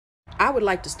I would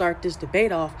like to start this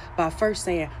debate off by first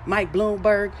saying, Mike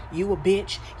Bloomberg, you a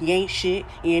bitch, you ain't shit,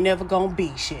 you ain't never gonna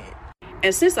be shit.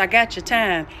 And since I got your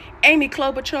time, Amy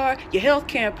Klobuchar, your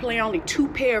healthcare plan only 2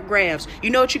 paragraphs.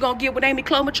 You know what you're gonna get with Amy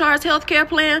Klobuchar's healthcare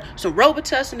plan? Some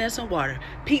Robitussin and some water.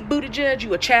 Pete Buttigieg,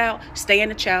 you a child, stay in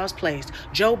the child's place.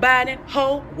 Joe Biden,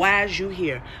 ho, why is you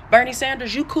here? Bernie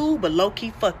Sanders, you cool, but low-key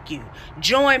fuck you.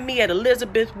 Join me at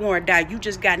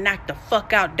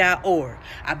ElizabethWarren.YouJustGotKnockedTheFuckOut.org.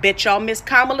 I bet y'all miss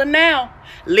Kamala now.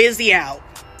 Lizzie out.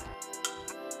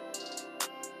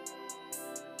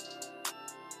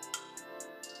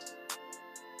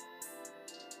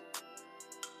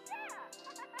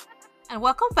 And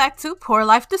welcome back to Poor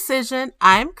Life Decision.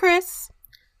 I'm Chris.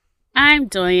 I'm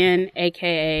Doyen,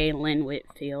 aka Lynn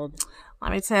Whitfield.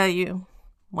 Let me tell you,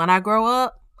 when I grow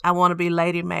up, I want to be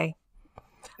Lady May.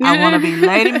 I want to be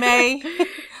Lady May.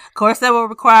 Of course, that will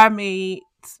require me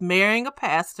marrying a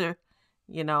pastor.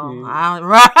 You know, right.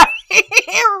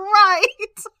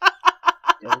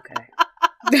 Okay.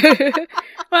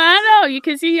 Well, I know you,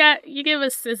 because you give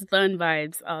us sis bun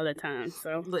vibes all the time.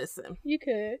 So listen, you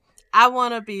could. I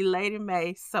want to be Lady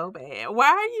May so bad. Why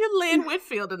are you Lynn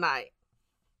Whitfield tonight?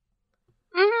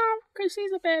 Because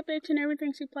she's a bad bitch in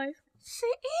everything she plays. She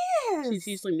is. She's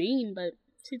usually mean, but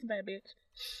she's a bad bitch.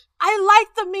 I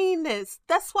like the meanness.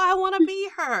 That's why I want to be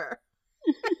her.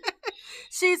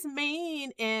 She's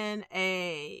mean in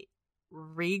a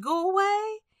regal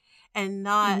way and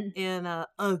not in a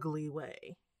ugly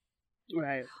way.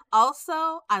 Right.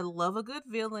 Also, I love a good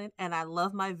villain, and I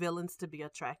love my villains to be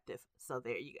attractive. So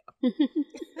there you go. So,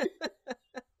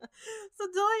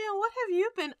 Doyen, what have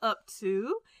you been up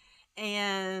to,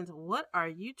 and what are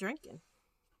you drinking?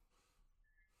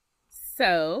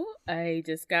 So, I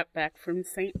just got back from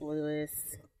St. Louis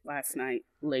last night,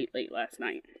 late last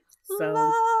night. So,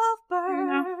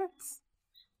 Lovebirds.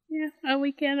 Yeah, a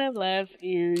weekend of love,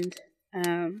 and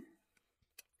I'm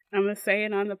going to say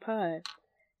it on the pod.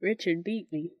 Richard beat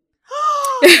me.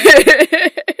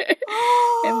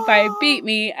 And by beat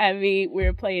me, I mean we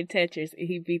were playing Tetris and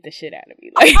he beat the shit out of me.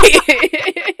 Like,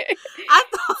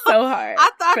 so hard.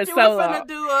 I thought you so were going to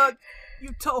do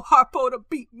you told Harpo to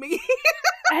beat me.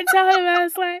 I told him, I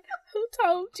was like, who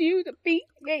told you to beat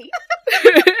me?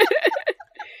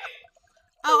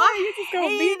 I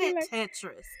hated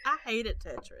Tetris. I hated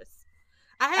Tetris.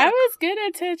 I was good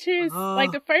at Tetris.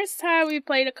 Like, the first time we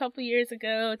played a couple years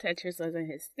ago, Tetris wasn't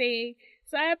his thing.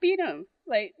 So I beat him.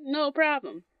 Like, no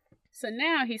problem. So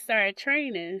now he started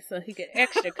training so he could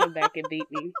extra come back and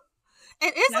beat me.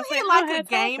 And isn't he like a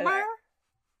gamer?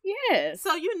 Yes.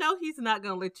 So you know he's not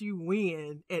going to let you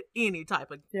win at any type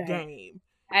of game.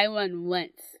 I won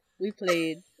once. We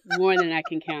played more than I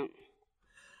can count.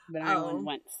 But I won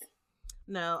once.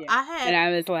 No, yeah. I had... And I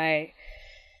was like...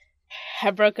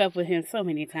 I broke up with him so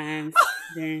many times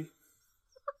during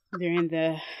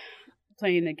the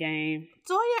playing the game.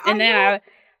 Doyen, are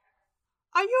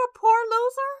you a poor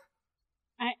loser?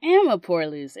 I am a poor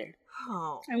loser.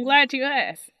 Oh. I'm glad you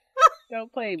asked.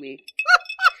 Don't play me.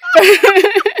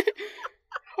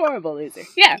 Horrible loser.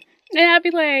 Yeah. And I'd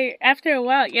be like, after a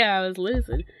while, I was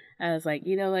losing. I was like,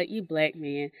 you know what, you black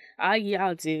men, all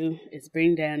y'all do is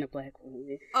bring down the black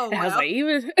woman. Oh, wow. I was like,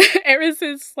 even ever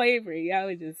since slavery, y'all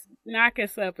would just knock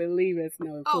us up and leave us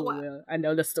knowing full well. I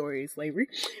know the story of slavery,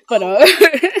 but I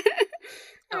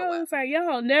was like,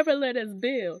 y'all never let us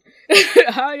build.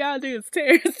 All y'all do is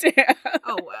tear us down.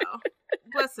 Oh, wow.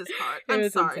 Bless his heart. I'm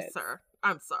sorry, intense. Sir.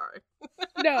 I'm sorry.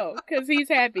 No, because he's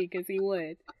happy because he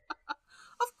won.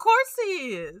 Of course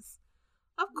he is.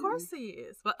 Of course he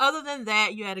is. But other than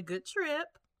that, you had a good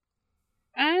trip.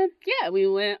 Yeah, we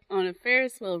went on a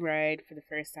Ferris wheel ride for the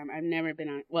first time. I've never been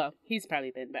on, well, he's probably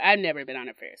been, but I've never been on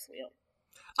a Ferris wheel.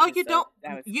 Oh, you don't,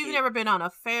 you've never been on a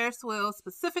Ferris wheel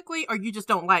specifically, or you just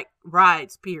don't like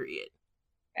rides, period?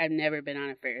 I've never been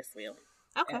on a Ferris wheel.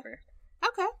 Okay. Ever.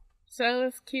 Okay. So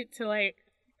it's cute to, like,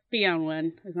 be on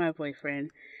one with my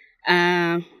boyfriend.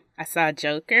 I saw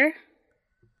Joker.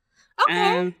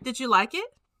 Okay. Did you like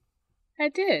it? I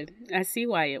did. I see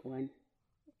why it won.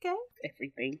 Okay.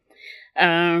 Everything.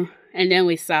 And then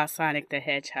we saw Sonic the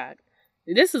Hedgehog.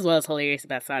 This is what's hilarious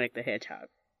about Sonic the Hedgehog.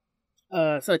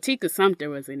 So Tika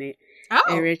Sumpter was in it. Oh.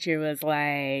 And Richard was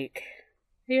like,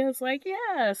 yeah,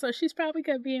 so she's probably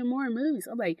going to be in more movies.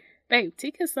 I'm like, babe,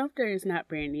 Tika Sumpter is not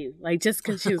brand new. Like, just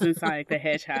because she was in Sonic the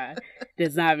Hedgehog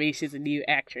does not mean she's a new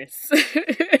actress.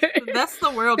 That's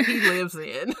the world he lives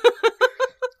in.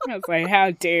 I was like, how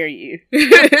dare you?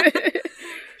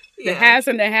 The haves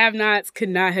and the have-nots could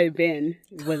not have been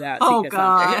without Tika Sumpter.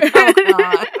 Oh,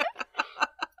 God.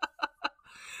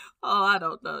 Oh, I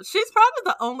don't know. She's probably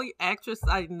the only actress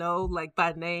I know, like,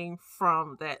 by name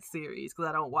from that series, because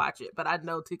I don't watch it, but I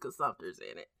know Tika Sumpter's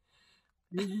in it.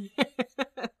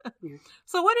 Yeah.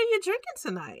 So what are you drinking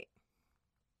tonight?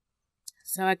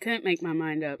 So I couldn't make my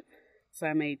mind up, so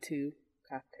I made 2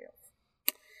 cocktails.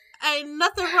 Ain't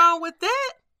nothing wrong with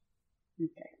that.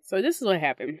 Okay, so this is what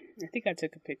happened. I think I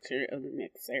took a picture of the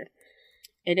mixer.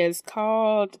 It is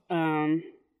called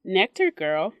Nectar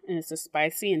Girl, and it's a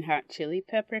spicy and hot chili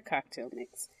pepper cocktail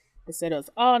mix. It said it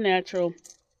was all natural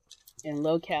and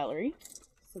low calorie,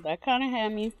 so that kind of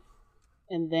had me.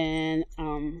 And then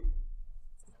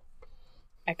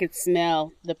I could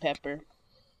smell the pepper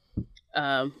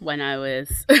when I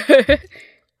was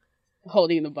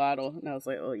holding the bottle, and I was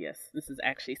like, oh yes, this is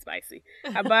actually spicy.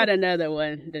 I bought another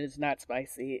one that is not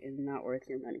spicy and not worth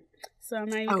your money, so I'm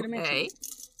not even going to mention it.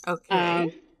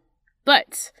 Okay.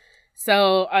 But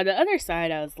so on the other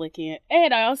side, I was looking at,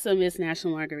 and I also missed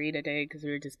National Margarita Day because we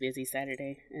were just busy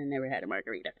Saturday and never had a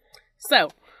margarita. So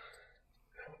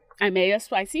I made a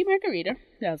spicy margarita.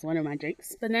 That was one of my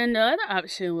drinks. But then the other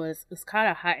option was, it's kind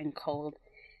of hot and cold,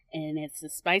 and it's a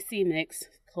spicy mix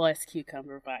plus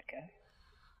cucumber vodka.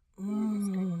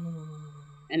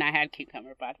 And I had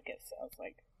cucumber vodka, so I was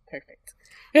like, perfect.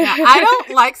 Now, I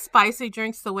don't like spicy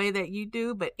drinks the way that you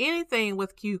do, but anything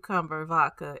with cucumber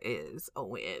vodka is a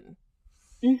win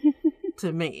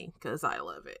to me, because I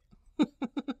love it.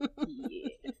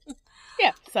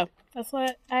 Yeah, so that's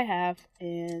what I have,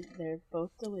 and they're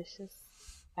both delicious.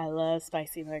 I love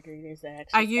spicy margaritas.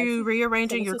 Are you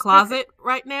rearranging your closet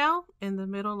right now in the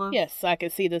middle of? Yes, so I can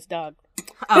see this dog.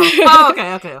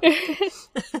 Okay.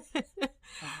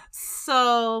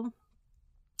 So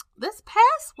this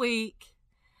past week,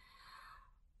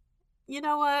 you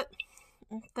know what?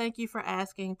 Thank you for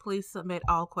asking. Please submit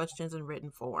all questions in written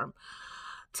form.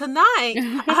 Tonight,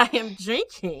 I am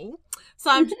drinking.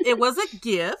 So it was a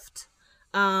gift.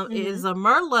 It is a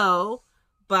Merlot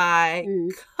by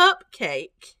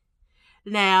Cupcake.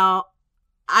 Now,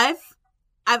 I've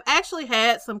actually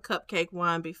had some Cupcake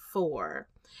wine before,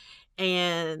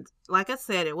 and like I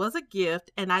said, it was a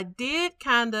gift, and I did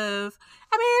I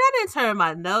didn't turn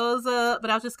my nose up, but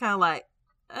I was just kind of like,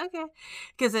 okay,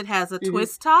 because it has a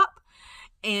twist top,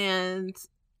 and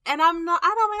I'm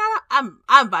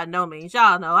by no means,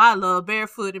 y'all know I love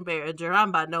Barefoot and Behringer.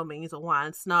 I'm by no means a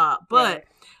wine snob, but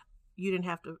you didn't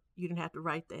have to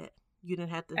write that. You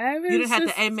didn't have to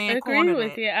amen corner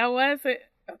with that. you. I wasn't.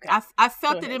 Okay. I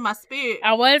felt it in my spirit.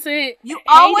 I wasn't. You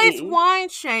always wine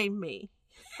shame me.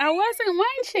 I wasn't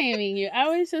wine shaming you.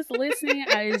 I was just listening.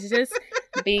 I was just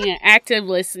being an active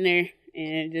listener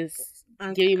and just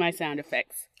giving my sound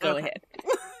effects. Go ahead.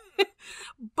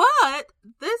 But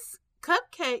this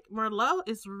Cupcake Merlot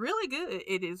is really good.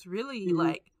 It is really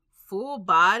like full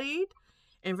bodied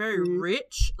and very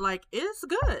rich. Like, it's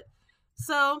good.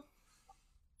 So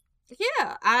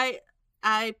yeah,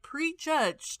 I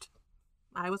prejudged.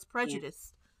 I was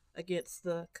prejudiced against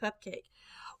the Cupcake.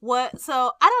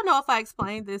 So I don't know if I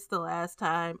explained this the last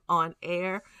time on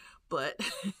air, but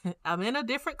I'm in a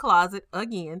different closet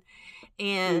again,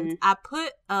 and I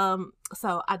put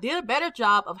so I did a better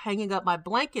job of hanging up my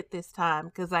blanket this time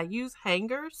because I use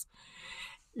hangers.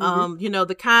 You know,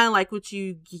 the kind like with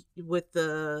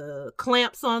the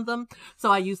clamps on them.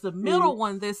 So I used the middle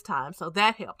one this time, so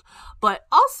that helped. But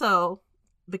also,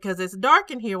 because it's dark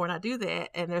in here when I do that,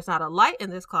 and there's not a light in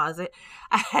this closet,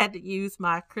 I had to use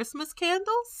my Christmas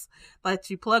candles that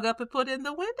you plug up and put in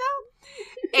the window.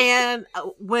 And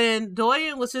when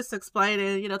Doyen was just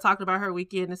explaining, talking about her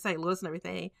weekend in St. Louis and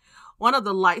everything, one of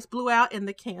the lights blew out in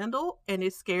the candle, and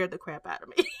it scared the crap out of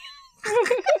me.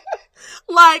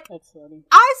 Like,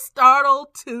 I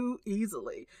startle too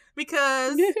easily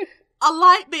because a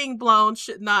light being blown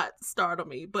should not startle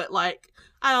me, but like,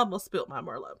 I almost spilled my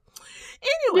Merlot.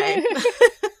 Anyway,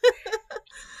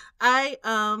 I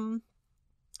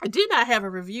do not have a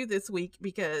review this week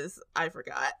because I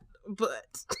forgot,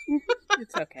 but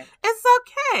it's okay. It's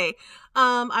okay.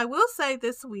 I will say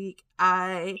this week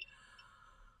I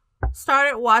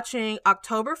started watching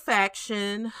October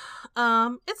Faction.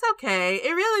 It's okay.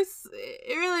 It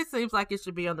really seems like it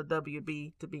should be on the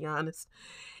WB, to be honest.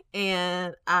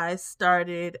 And I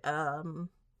started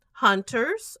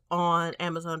Hunters on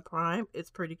Amazon Prime. It's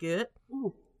pretty good.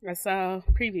 Ooh, I saw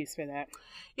previews for that.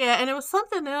 Yeah, and it was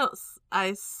something else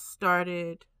I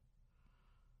started.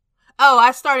 Oh,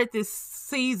 I started this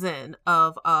season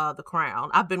of The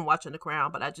Crown. I've been watching The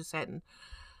Crown, but I just hadn't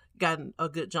gotten a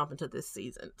good jump into this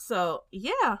season. So,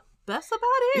 yeah, that's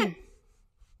about it.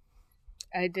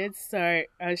 I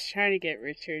was trying to get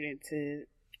Richard into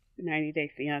 90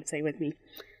 Day Fiancé with me.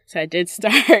 So I did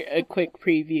start a quick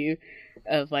preview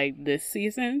of like this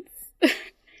season. It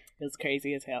was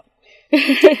crazy as hell.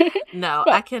 No,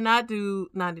 I cannot do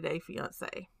 90 Day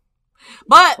Fiance.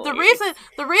 But the reason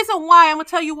why I'm gonna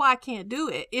tell you why I can't do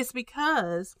it is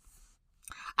because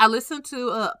I listened to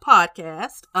a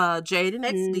podcast, Jade and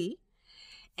XD,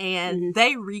 and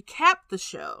they recap the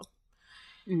show.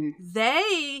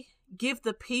 They give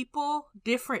the people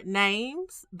different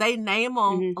names. They name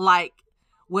them like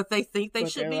what they think they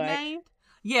should be named.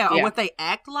 Yeah, or what they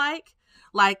act like.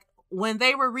 Like when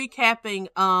they were recapping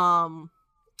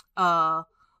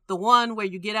the one where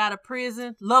you get out of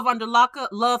prison, Love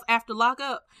After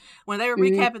Lockup. When they were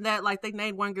recapping that, like they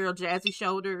named one girl Jazzy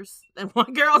Shoulders and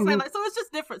one girl saying like, so it's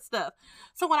just different stuff.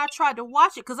 So when I tried to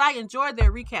watch it, because I enjoyed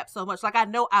their recap so much, like I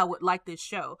know I would like this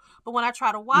show, but when I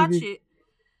try to watch it,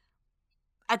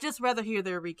 I just rather hear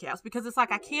their recaps because it's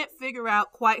like I can't figure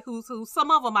out quite who's who.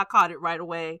 Some of them I caught it right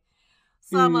away.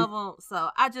 Some of them, so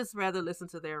I just rather listen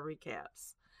to their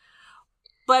recaps.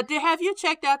 But have you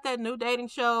checked out that new dating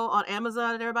show on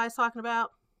Amazon that everybody's talking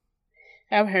about?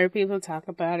 I've heard people talk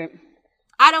about it.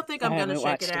 I don't think I'm going to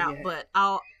check it out, but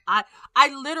I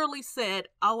literally said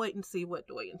I'll wait and see what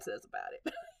Doyen says about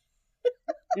it.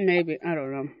 Maybe. I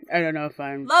don't know. I don't know if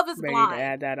I'm Love is ready Blind. to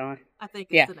add that on. I think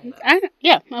it's the name of it.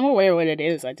 Yeah, I'm aware of what it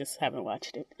is. I just haven't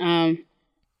watched it.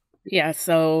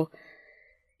 So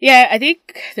I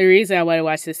think the reason I want to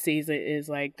watch this season is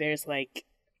like there's like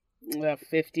a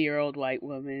 50-year-old white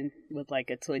woman with like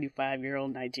a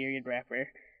 25-year-old Nigerian rapper.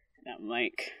 And I'm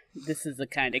like, this is the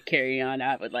kind of carry-on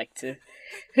I would like to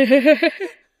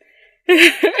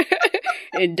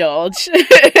indulge.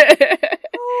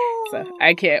 So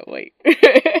I can't wait.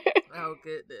 Oh,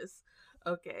 goodness.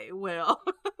 Okay, well,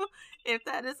 if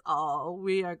that is all,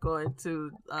 we are going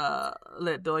to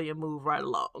let Doyen move right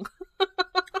along.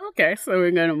 Okay, so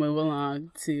we're going to move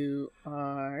along to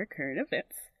our current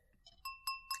events.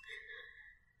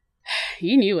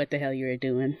 You knew what the hell you were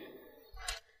doing.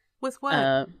 With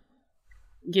what?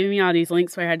 Giving me all these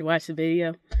links where I had to watch the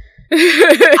video.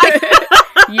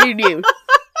 You knew.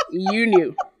 You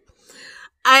knew.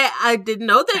 I didn't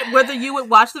know that whether you would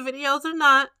watch the videos or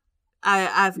not.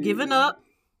 I've given up.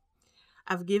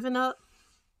 I've given up.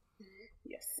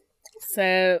 Yes.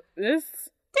 So there was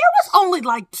only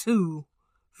like 2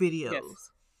 videos. Yes.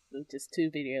 Just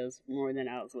 2 videos more than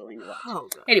I was willing to watch. Oh,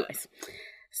 God. Anyways.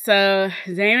 So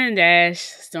Damon Dash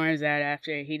storms out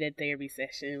after a heated therapy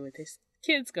session with his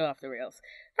kids go off the rails.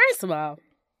 First of all,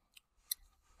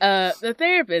 the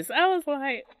therapist, I was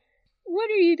like,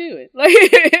 what are you doing?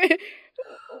 Like,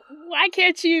 why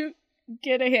can't you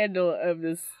get a handle of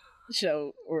this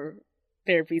show or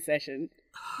therapy session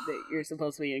that you're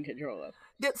supposed to be in control of?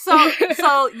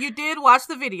 So you did watch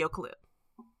the video clip?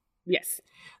 Yes.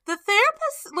 The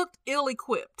therapist looked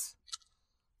ill-equipped.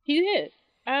 He did.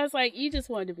 I was like, you just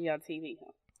wanted to be on TV,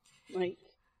 huh? Like,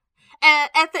 and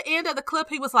at the end of the clip,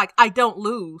 he was like, I don't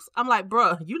lose. I'm like,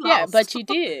 bruh, you lost. Yeah, but you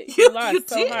did. You lost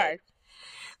so hard.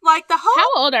 Like the whole... How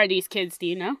old are these kids, do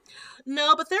you know?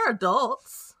 No, but they're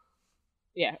adults.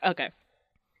 Yeah, okay.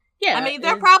 Yeah. I mean,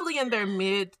 they're probably in their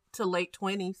mid to late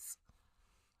 20s.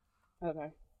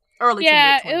 Okay. Early to mid 20s.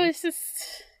 Yeah, it was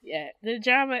just, the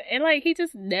drama. And, like, he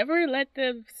just never let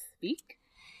them speak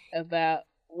about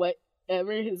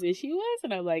whatever his issue was.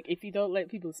 And I'm like, if you don't let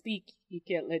people speak, you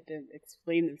can't let them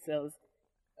explain themselves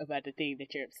about the thing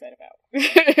that you're upset about.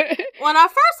 When I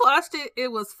first watched it,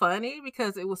 it was funny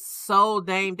because it was so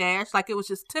Dame Dash. Like, it was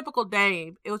just typical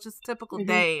Dame. It was just typical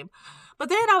Dame. But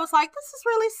then I was like, this is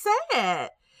really sad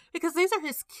because these are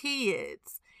his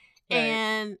kids. Right.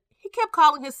 And he kept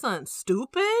calling his son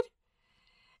stupid.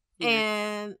 Yeah.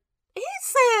 And he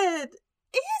said,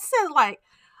 like,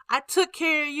 I took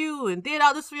care of you and did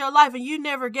all this for your life and you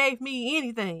never gave me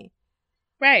anything.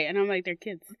 Right. And I'm like, they're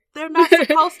kids. They're not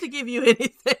supposed to give you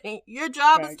anything. Your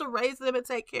job is to raise them and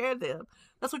take care of them.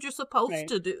 That's what you're supposed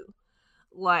to do.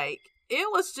 Like, it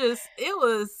was difficult.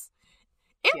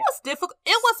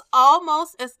 It was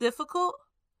almost as difficult.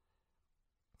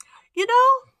 You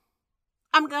know,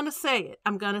 I'm going to say it.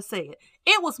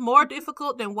 It was more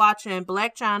difficult than watching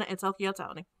Blac Chyna and Tokyo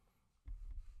Toni.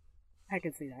 I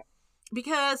can see that.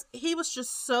 Because he was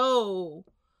just so...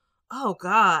 Oh,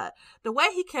 God. The way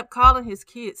he kept calling his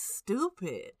kids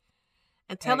stupid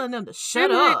and telling them to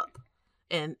shut up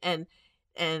and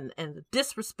the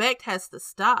disrespect has to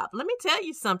stop. Let me tell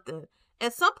you something.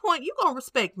 At some point, you're going to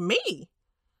respect me.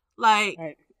 Like,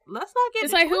 let's not get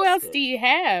It's like, who else do you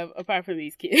have apart from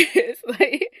these kids?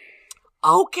 Like,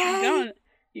 okay.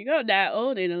 You're going to die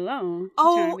old and alone.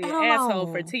 Oh, trying to be an asshole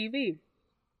for TV.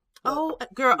 Oh,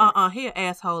 girl, he an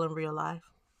asshole in real life.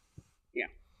 Yeah.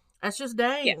 That's just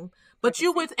Dame. Yeah, but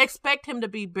you would expect him to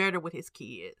be better with his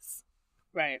kids.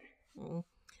 Right.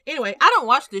 Anyway, I don't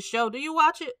watch this show. Do you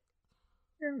watch it?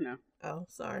 I don't know. Oh,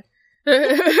 sorry.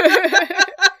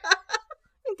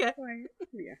 Okay.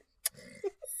 Yeah.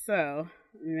 So,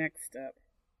 next up.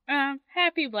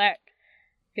 Happy Black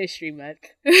History Month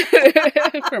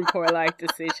from Poor Life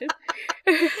Decision.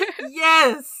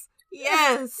 Yes.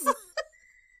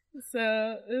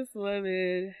 So, this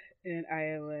woman in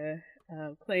Iowa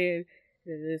claimed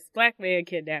that this black man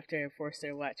kidnapped her and forced her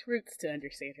to watch Roots to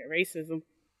understand her racism.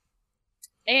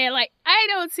 And, I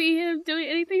don't see him doing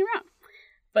anything wrong.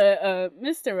 But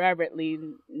Mr. Robert Lee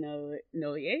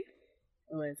Noye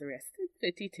was arrested,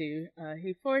 52.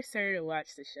 He forced her to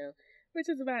watch the show, which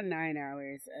is about 9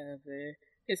 hours of the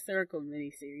historical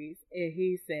miniseries. And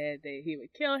he said that he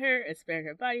would kill her and spare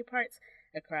her body parts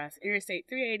across Interstate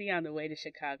 380 on the way to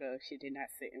Chicago if she did not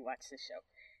sit and watch the show.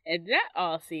 And that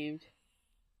all seemed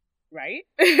right.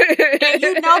 And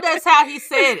you know that's how he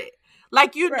said it.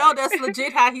 Know that's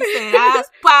legit how he said it.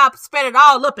 I sped it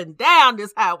all up and down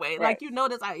this highway. Right.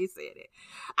 That's how he said it.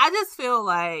 I just feel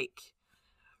like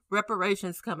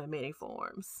reparations come in many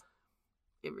forms.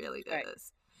 It really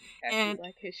does. Right. Happy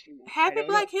Black History Month. Happy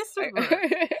Black History Month.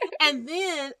 And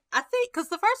then, I think, because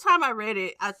the first time I read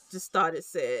it, I just thought it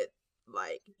said,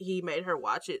 he made her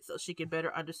watch it so she could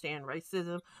better understand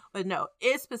racism. But no,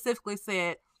 it specifically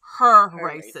said her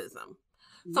racism.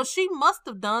 Mm-hmm. So she must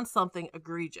have done something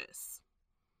egregious.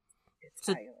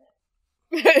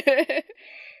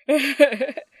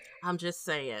 I'm just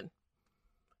saying.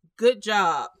 Good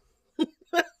job,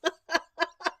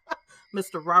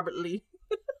 Mr. Robert Lee.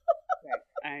 Right.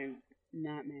 I'm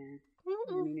not mad.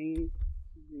 I need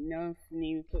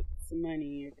to put some money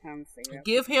in your commissary.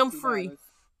 Give him free.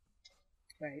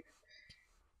 Right.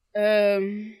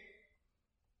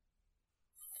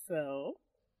 So,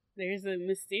 there's a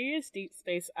mysterious deep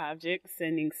space object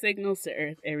sending signals to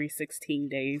Earth every 16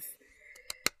 days.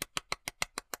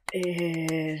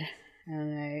 And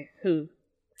I'm like, who?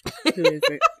 Who is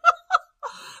it?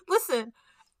 Listen.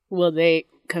 Will they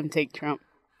come take Trump?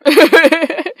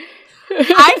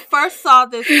 I first saw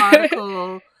this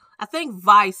article, I think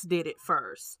Vice did it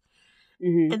first.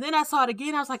 Mm-hmm. And then I saw it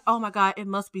again. I was like, oh my God, it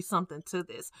must be something to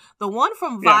this. The one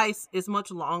from Vice is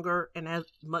much longer and has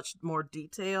much more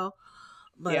detail.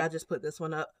 But I just put this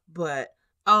one up. But,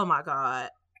 oh my God,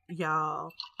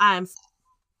 y'all, I am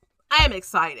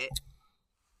excited.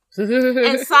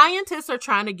 And scientists are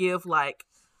trying to give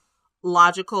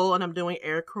logical, and I'm doing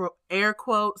air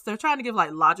quotes. They're trying to give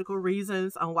logical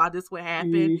reasons on why this would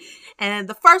happen. Mm-hmm. And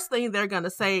the first thing they're going to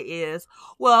say is,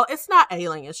 well, it's not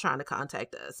aliens trying to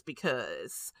contact us,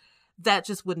 because that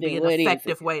just wouldn't be an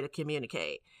effective way to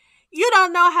communicate. You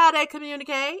don't know how they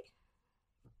communicate.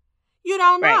 You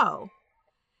don't know.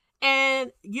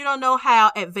 And you don't know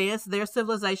how advanced their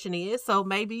civilization is. So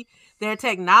maybe their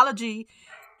technology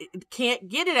can't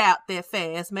get it out that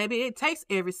fast. Maybe it takes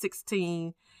every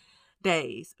 16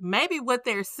 days. Maybe what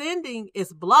they're sending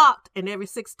is blocked, and every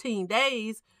 16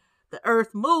 days the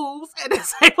Earth moves and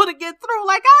it's able to get through.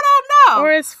 I don't know.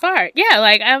 Or it's far. Yeah,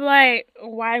 I'm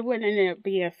why wouldn't it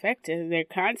be effective? They're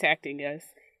contacting us,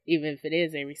 even if it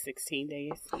is every 16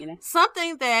 days,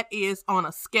 Something that is on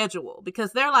a schedule,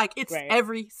 because they're it's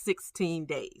every 16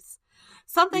 days.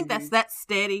 Something that's that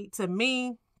steady, to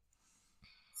me,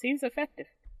 seems effective.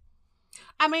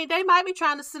 I mean, they might be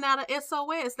trying to send out an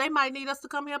SOS. They might need us to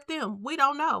come help them. We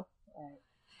don't know. Right.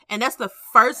 And that's the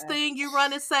first thing you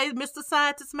run and say, Mr.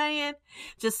 Scientist Man.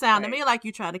 Just sound to me like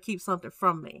you're trying to keep something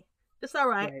from me. It's all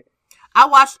right. I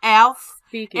watched Alf.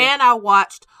 And I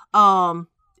watched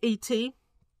E.T.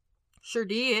 Sure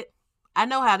did. I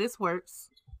know how this works.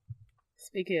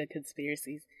 Speaking of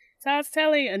conspiracies. So I was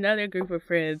telling another group of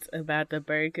friends about the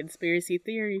bird conspiracy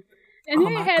theory. And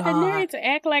they had the nerve to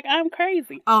act like I'm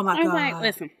crazy. Oh my God. I'm like,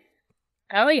 listen,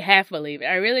 I only half believe it.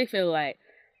 I really feel like,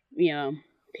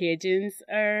 pigeons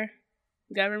are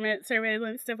government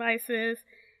surveillance devices.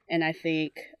 And I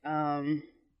think,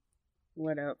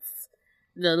 what else?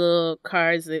 The little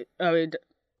cars that,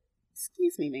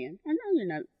 excuse me, man. I know you're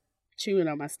not chewing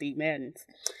on my Steve Maddens.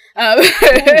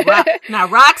 Now,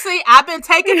 Roxy, I've been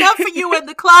taking up for you in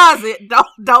the closet.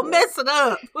 Don't mess it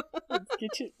up.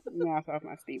 Get your mouth off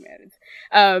my Steve Maddens.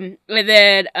 And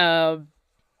then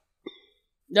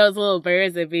those little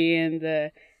birds that be in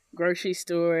the grocery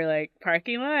store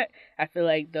parking lot, I feel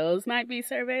like those might be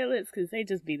surveillance, because they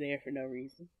just be there for no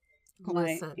reason.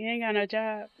 Listen, you ain't got no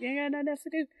job. You ain't got nothing else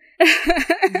to do.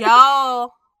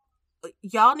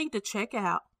 Y'all need to check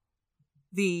out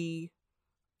the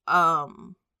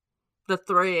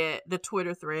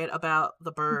Twitter thread about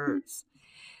the birds,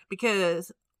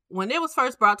 because when it was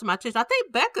first brought to my attention, I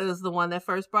think Becca is the one that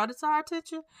first brought it to our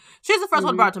attention. She's the 1st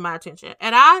one brought it to my attention.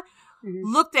 And I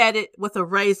looked at it with a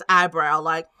raised eyebrow,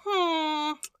 like,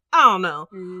 I don't know.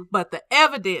 But the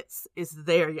evidence is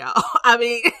there, y'all. I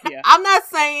mean, I'm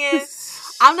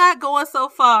not going so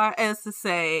far as to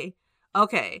say,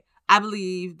 okay, I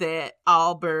believe that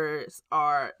all birds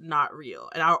are not real.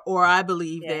 Or I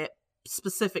believe that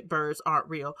specific birds aren't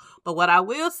real. But what I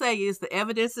will say is the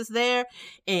evidence is there.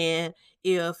 And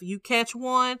if you catch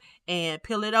one and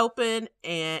peel it open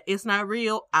and it's not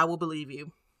real, I will believe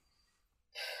you.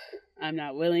 I'm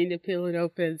not willing to peel it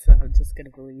open, so I'm just going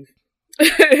to believe.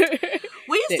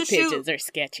 We used to pigeons are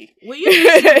sketchy. We used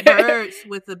to shoot birds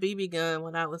with a BB gun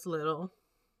when I was little.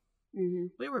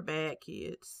 We were bad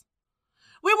kids.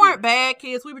 We weren't bad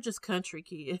kids. We were just country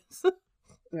kids.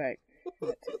 Right.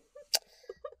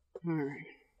 All right.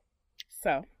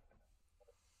 So,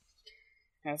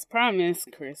 as promised,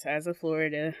 Chris has a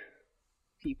Florida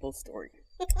people story.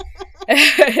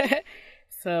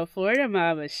 So, Florida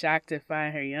mom was shocked to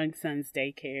find her young son's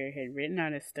daycare had written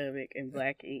on his stomach in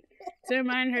black ink to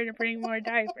remind her to bring more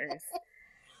diapers.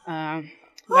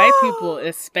 White people,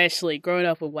 especially growing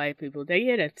up with white people, they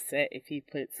get upset if you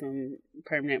put some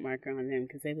permanent marker on them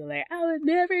because they be like, I would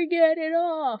never get it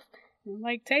off. I'm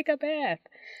like, take a bath.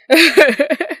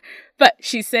 But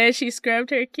she says she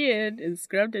scrubbed her kid and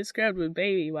scrubbed with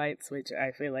baby wipes, which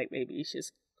I feel like maybe you should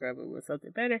scrub it with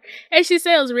something better. And she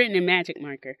said it was written in magic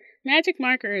marker. Magic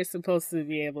marker is supposed to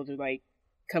be able to, like,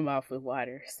 come off with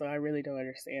water. So I really don't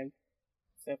understand,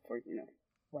 except for,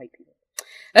 white people.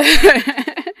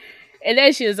 And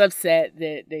then she was upset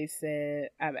that they said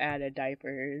I'm out of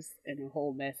diapers and a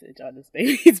whole message on this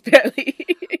baby's belly.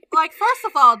 Like, first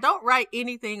of all, don't write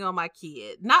anything on my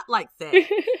kid. Not like that.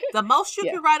 The most you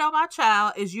can write on my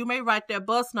child is you may write their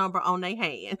bus number on their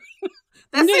hand.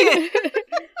 That's it.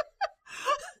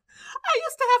 I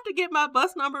used to have to get my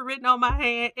bus number written on my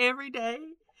hand every day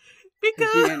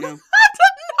because I didn't know.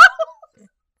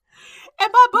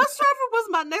 And my bus driver was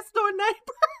my next door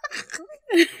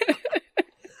neighbor.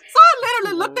 So I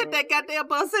literally looked at that goddamn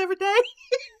bus every day.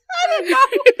 I didn't know.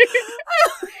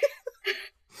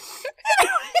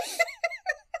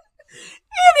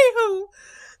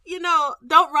 Anywho,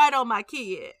 don't write on my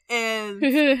kid.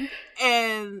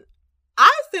 And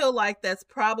I feel like that's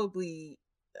probably,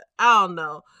 I don't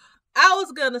know. I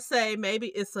was going to say maybe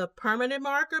it's a permanent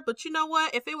marker, but you know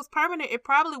what? If it was permanent, it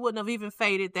probably wouldn't have even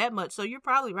faded that much. So you're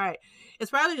probably right. It's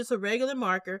probably just a regular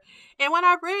marker. And when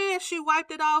I read she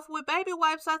wiped it off with baby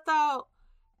wipes, I thought,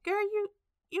 girl, you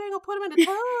ain't going to put them in the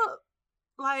tub?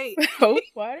 Like,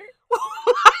 water?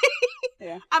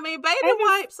 Yeah. I mean, baby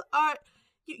wipes are,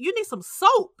 you need some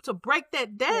soap to break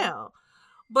that down. Yeah.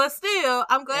 But still,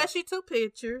 I'm glad she took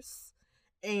pictures.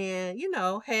 And,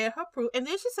 had her proof. And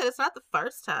then she said it's not the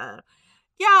first time.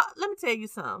 Y'all, let me tell you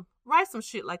something. Write some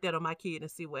shit like that on my kid and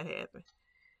see what happened.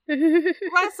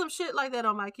 Write some shit like that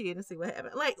on my kid and see what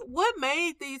happened. Like, what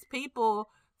made these people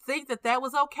think that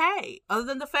was okay? Other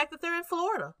than the fact that they're in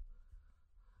Florida.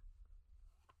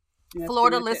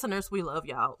 Florida listeners, we love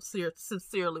y'all.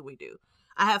 Sincerely, we do.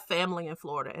 I have family in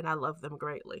Florida and I love them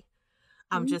greatly.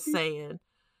 I'm just saying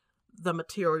the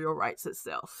material writes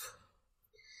itself.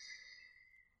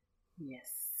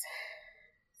 Yes.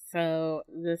 So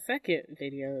the second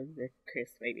video that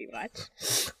Chris made me watch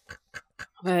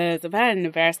was about a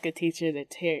Nebraska teacher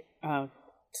that tears up.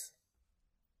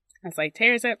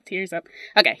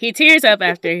 Okay, he tears up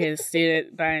after his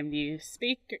student buy him new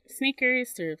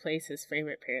sneakers to replace his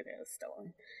favorite pair that was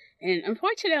stolen. And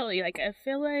unfortunately, like, I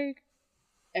feel like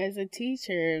as a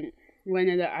teacher, one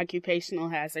of the occupational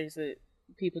hazards that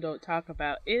people don't talk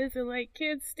about is that, like,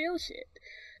 kids steal shit.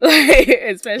 Like,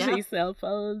 especially cell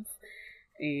phones.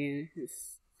 And his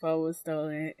phone was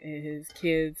stolen, and his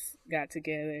kids got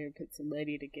together and put some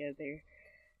money together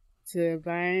to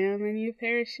buy him a new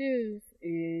pair of shoes.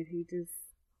 And he just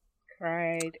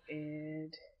cried,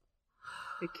 and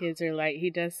the kids are like,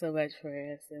 he does so much for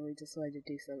us, and we just wanted to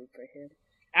do something for him.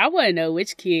 I want to know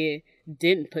which kid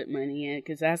didn't put money in,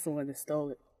 because that's the one that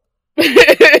stole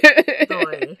it.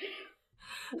 Boy.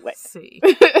 Let's see.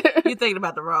 You're thinking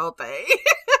about the wrong thing.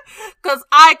 Because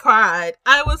I cried.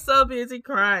 I was so busy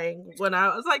crying when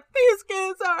I was like, these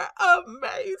kids are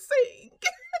amazing.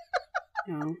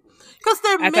 Because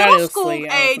they're middle school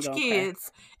age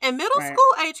kids. And middle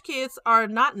school age kids are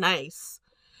not nice.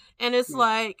 And it's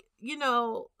like, it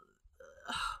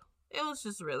was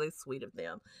just really sweet of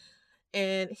them.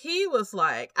 And he was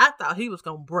like, I thought he was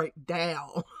going to break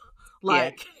down.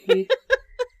 Like... Yeah.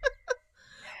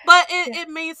 But it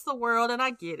means the world, and I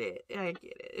get it.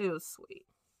 It was sweet.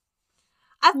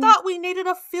 I thought we needed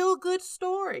a feel-good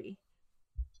story.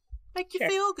 Make you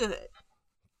feel good.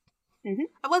 Mm-hmm.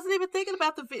 I wasn't even thinking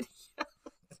about the video.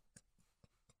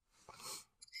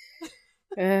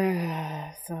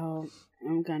 So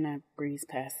I'm gonna breeze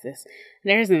past this.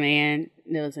 There's a man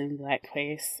that was in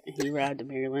blackface and he robbed a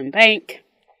Maryland bank.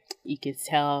 You could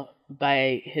tell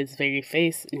by his very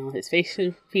face and all his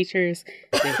facial features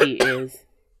that he is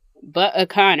but a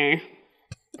Connor.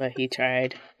 But he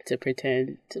tried to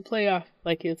pretend to play off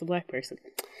like he was a black person.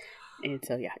 And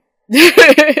so, yeah.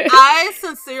 I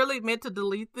sincerely meant to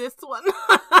delete this one.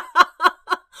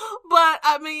 But,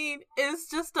 I mean, it's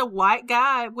just a white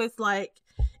guy with, like,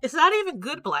 it's not even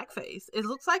good blackface. It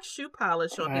looks like shoe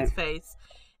polish on his face.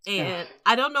 And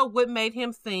I don't know what made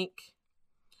him think.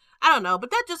 I don't know. But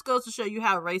that just goes to show you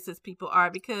how racist people are,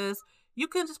 because you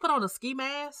couldn't just put on a ski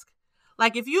mask.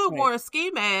 Like, if you had worn a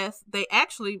ski mask, they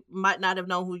actually might not have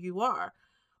known who you are.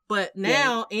 But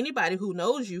now, anybody who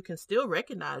knows you can still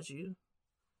recognize you.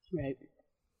 Right.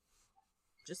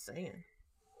 Just saying.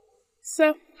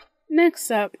 So,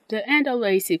 next up, the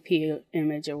NAACP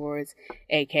Image Awards,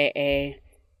 a.k.a.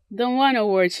 the one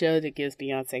award show that gives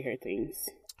Beyonce her things.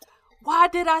 Why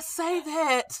did I say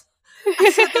that?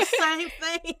 I said the same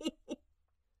thing.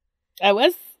 I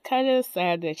was kind of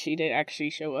sad that she didn't actually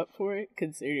show up for it,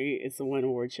 considering it's the one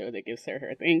award show that gives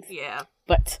her things. Yeah.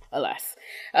 But, alas.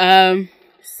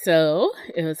 So,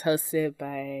 it was hosted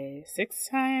by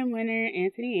 6-time winner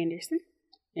Anthony Anderson,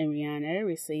 and Rihanna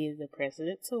received the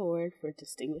President's Award for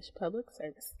Distinguished Public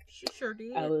Service. She sure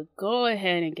did. I will go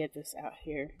ahead and get this out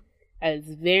here. I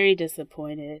was very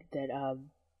disappointed that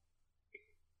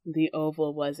the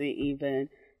Oval wasn't even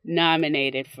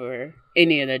nominated for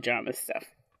any of the drama stuff.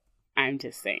 I'm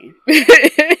just saying.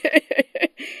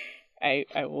 I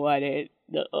wanted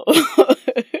the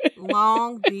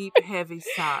long, deep, heavy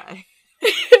sigh.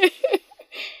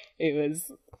 It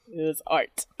was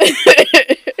art.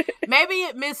 Maybe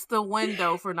it missed the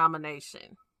window for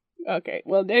nomination. Okay,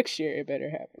 well, next year it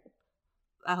better happen.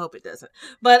 I hope it doesn't.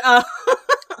 But I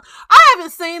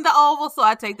haven't seen the Oval, so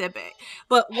I take that back.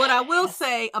 But what I will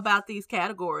say about these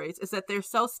categories is that they're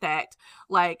so stacked.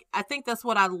 Like, I think that's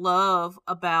what I love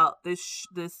about this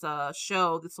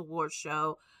show, this award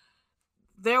show.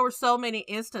 There were so many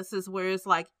instances where it's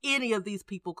like any of these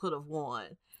people could have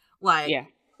won. Like,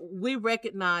 we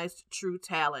recognized true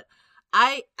talent.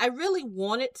 I really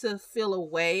wanted to feel a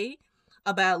way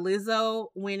about Lizzo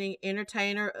winning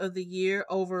Entertainer of the Year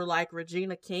over, like,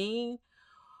 Regina King,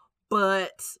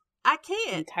 but I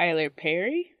can't. And Tyler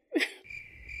Perry?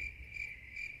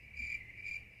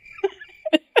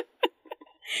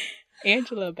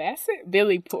 Angela Bassett?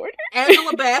 Billy Porter?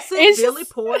 Angela Bassett? Billy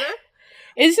Porter?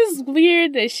 It's just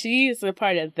weird that she's a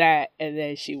part of that and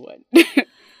then she won.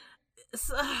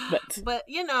 But,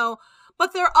 you know,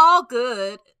 but they're all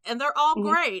good and they're all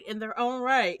great in their own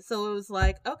right. So it was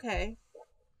like, okay.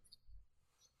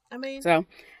 I mean. So,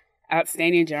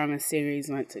 Outstanding Drama Series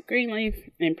went to Greenleaf.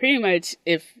 And pretty much,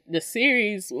 if the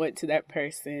series went to that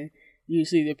person,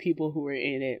 usually the people who were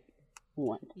in it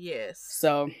won. Yes.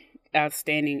 So,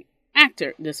 Outstanding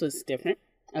Actor, this was different.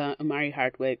 Amari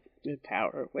Hardwick with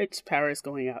Power, which Power is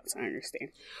going out, so I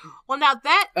understand. Well, now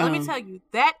that, let me tell you,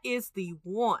 that is the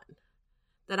one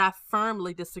that I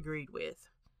firmly disagreed with.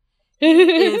 He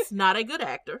is not a good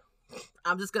actor.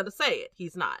 I'm just going to say it.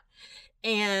 He's not.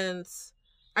 And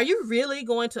are you really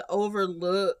going to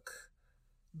overlook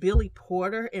Billy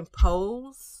Porter in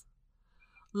Pose?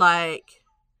 Like,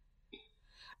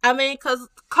 I mean, because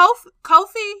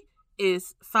Kofi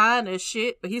is fine as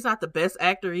shit, but he's not the best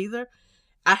actor either.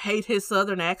 I hate his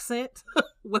southern accent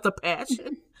with a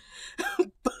passion.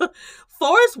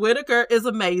 Forrest Whitaker is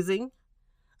amazing.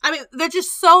 I mean, there's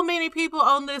just so many people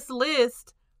on this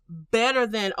list better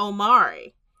than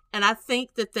Omari. And I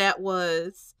think that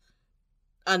was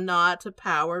a nod to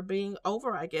Power being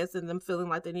over, I guess, and them feeling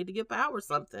like they need to give Power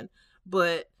something.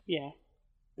 But yeah,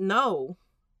 no,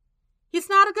 he's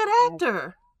not a good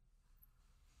actor.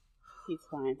 He's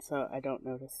fine, so I don't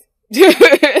notice.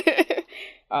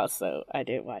 Also, I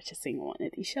didn't watch a single one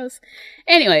of these shows.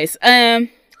 Anyways, so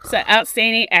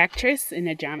Outstanding Actress in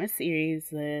a Drama Series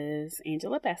was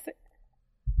Angela Bassett.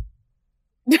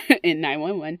 In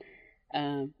 911,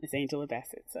 it's Angela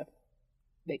Bassett, so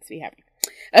makes me happy.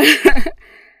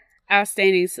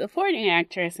 Outstanding Supporting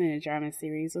Actress in a Drama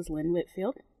Series was Lynn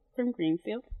Whitfield from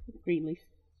Greenleaf.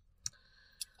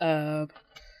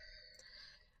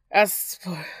 As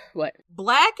for what?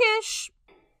 Blackish.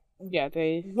 Yeah,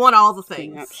 they won all the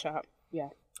things. Up shop. Yeah,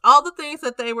 all the things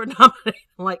that they were nominated.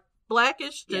 Like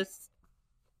Blackish just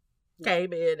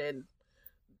came in and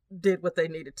did what they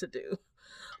needed to do.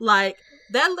 Like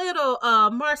that little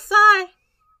Marseille.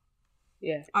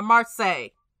 Yeah. Or Marseille.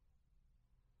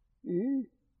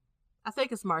 I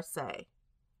think it's Marseille.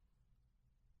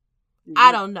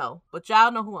 I don't know, but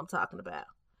y'all know who I'm talking about.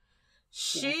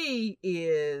 She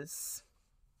is...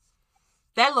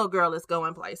 That little girl is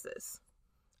going places.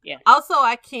 Yeah. Also,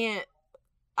 I think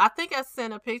I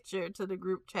sent a picture to the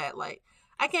group chat. Like,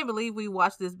 I can't believe we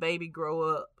watched this baby grow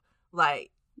up.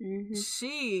 Like,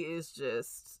 she is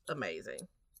just amazing.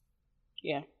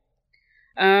 Yeah.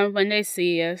 When they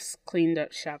see us, cleaned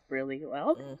up shop really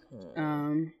well.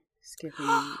 Skipping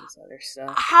this other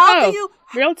stuff. How do you...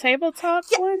 Real Table Talk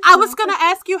one? I was going to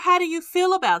ask you, how do you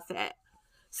feel about that?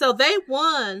 So they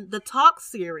won the Talk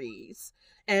series.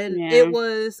 And it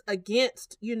was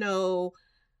against,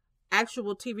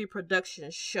 actual TV production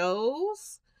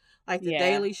shows. Like the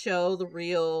Daily Show, The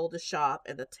Real, The Shop,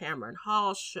 and the Tamron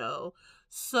Hall Show.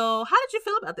 So how did you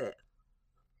feel about that?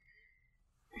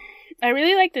 I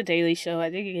really like The Daily Show. I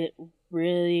think it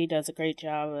really does a great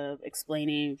job of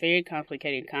explaining very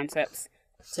complicated concepts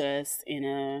to us in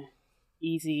a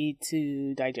easy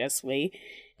to digest way.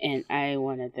 And I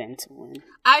wanted them to win.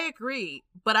 I agree,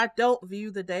 but I don't view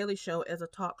The Daily Show as a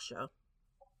talk show.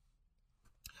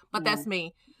 But that's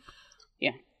me.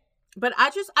 Yeah. But I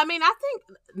think,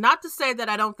 not to say that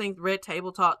I don't think Red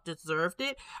Table Talk deserved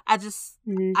it. I just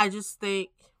think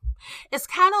it's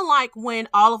kind of like when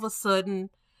all of a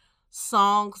sudden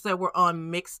songs that were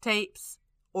on mixtapes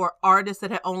or artists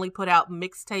that had only put out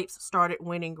mixtapes started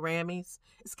winning Grammys.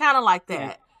 It's kind of like that.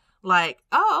 Yeah. Like,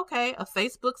 oh, okay, a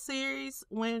Facebook series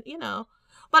when,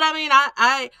 But I mean,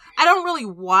 I don't really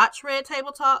watch Red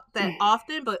Table Talk that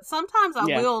often, but sometimes I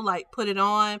will like put it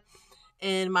on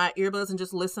in my earbuds and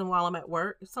just listen while I'm at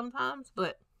work sometimes.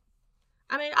 But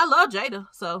I mean, I love Jada,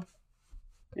 so.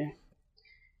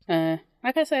 Yeah.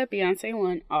 Like I said, Beyonce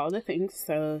won all the things.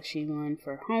 So she won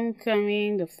for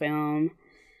Homecoming, the film,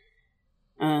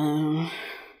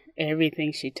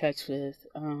 everything she touched with,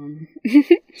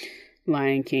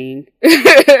 Lion King.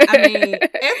 I mean,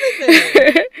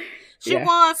 everything. She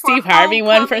won for Steve Harvey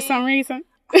won for some reason.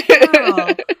 Girl,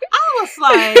 I was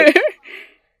like,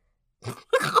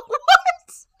 what?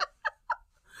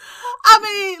 I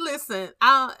mean, listen,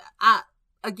 I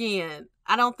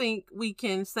don't think we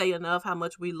can say enough how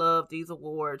much we love these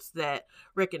awards that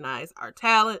recognize our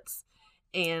talents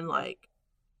and like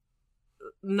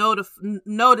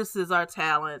notices our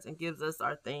talents and gives us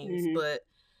our things. But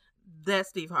that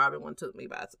Steve Harvey one took me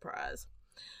by surprise.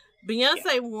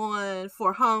 Beyonce won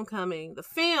for Homecoming, the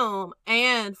film,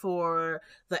 and for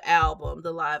the album,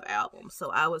 the live album. So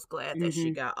I was glad that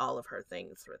she got all of her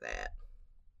things for that.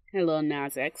 Hello,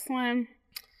 Nas X one.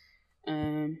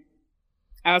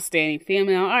 Outstanding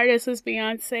female artist was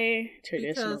Beyonce.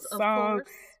 Traditional song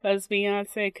was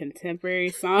Beyonce. Contemporary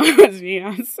song was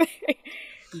Beyonce.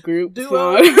 Group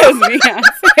song was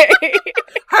Beyonce.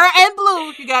 Her and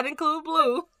Blue. You got to include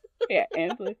Blue. Yeah,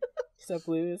 and Blue. So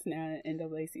Blue is now an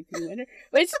NAACP winner.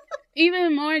 Which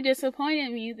even more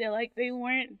disappointed me that like they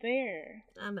weren't there.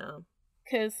 I know.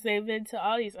 Because they've been to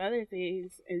all these other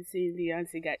things and seen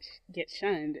Beyonce get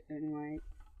shunned. And like,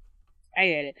 I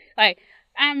get it. Like,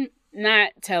 I'm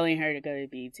not telling her to go to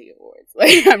BET Awards.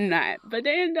 Like, I'm not. But the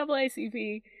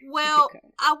NAACP. Well,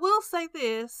 I will say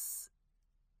this.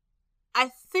 I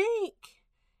think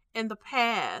in the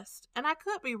past, and I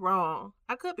could be wrong,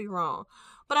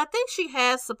 but I think she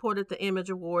has supported the Image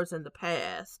Awards in the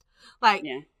past. Like,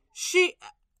 she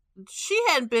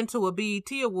hadn't been to a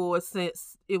BET Award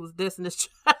since it was Destiny's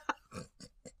Child.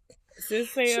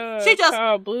 Since they she just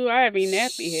called Blue Ivy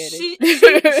nappy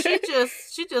headed.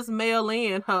 She just mail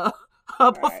in her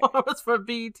performance for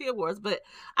BET Awards, but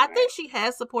I think she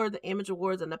has supported the Image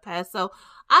Awards in the past. So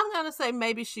I'm gonna say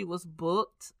maybe she was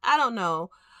booked. I don't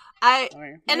know.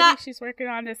 Maybe she's working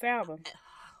on this album.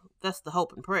 That's the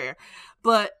hope and prayer,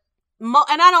 but and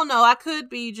I don't know. I could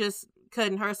be just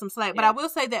cutting her some slack, but I will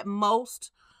say that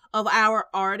most of our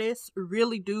artists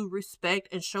really do respect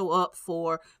and show up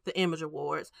for the Image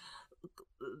Awards.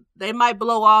 They might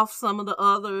blow off some of the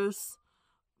others,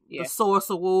 the Source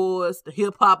Awards, the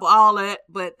Hip Hop, all that,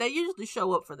 but they usually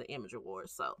show up for the Image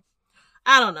Awards. So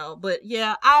I don't know, but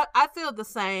yeah, I feel the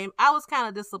same. I was kind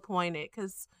of disappointed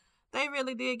because they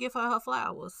really did give her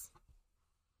flowers.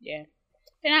 Yeah,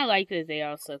 and I like that they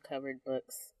also covered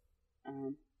books.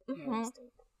 I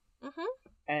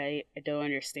don't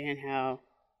understand how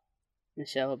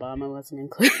Michelle Obama wasn't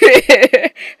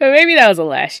included, but maybe that was a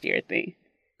last year thing.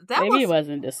 Maybe it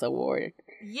wasn't this award.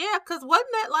 Yeah, because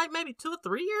wasn't that like maybe 2 or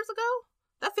 3 years ago?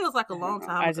 That feels like a long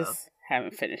time ago. I just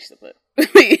haven't finished the book.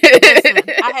 Listen,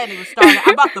 I hadn't even started.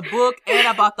 I bought the book and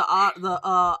I bought the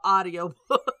audio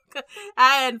book.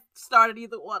 I hadn't started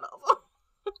either one of them.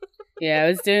 Yeah, I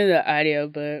was doing the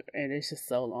audiobook and it's just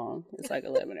so long. It's like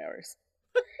 11 hours.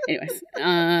 Anyways,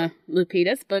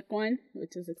 Lupita's book one,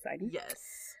 which is exciting.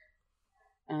 Yes.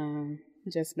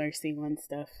 Just Mercy one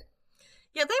stuff.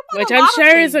 Yeah, they won which a I'm lot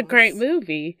sure of is a things. great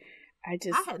movie. I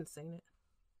hadn't seen it.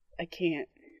 I can't.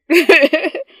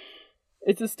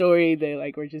 It's a story that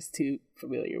like we're just too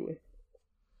familiar with.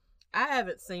 I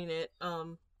haven't seen it.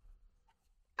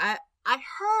 I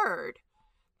heard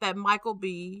that Michael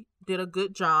B did a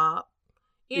good job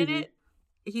in it.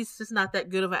 He's just not that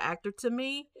good of an actor to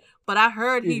me, but I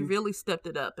heard he really stepped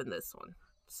it up in this one.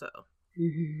 So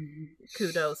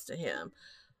kudos to him.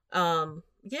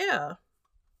 Yeah.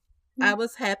 I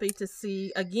was happy to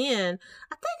see again.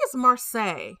 I think it's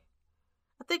Marseille.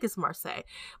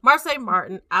 Marseille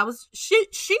Martin.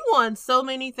 She won so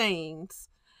many things.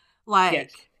 Like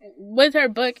yes. With her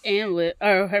book and with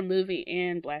her movie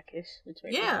and Blackish, which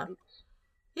yeah.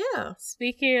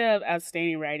 Speaking of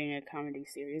outstanding writing in a comedy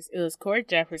series, it was Cord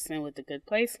Jefferson with The Good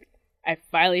Place. I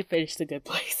finally finished The Good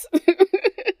Place.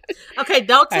 Okay,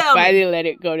 don't tell me. I finally let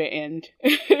it go to end.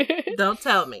 Don't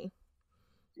tell me.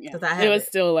 Yeah, it was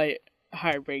still like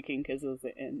heartbreaking because it was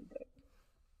the end, but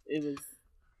it was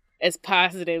as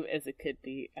positive as it could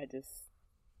be. I just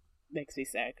makes me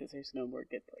sad because there's no more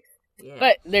Good Place. Yeah.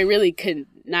 But there really could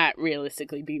not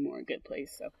realistically be more Good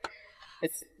Place. So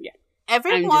it's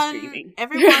everyone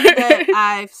that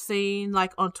I've seen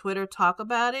like on Twitter talk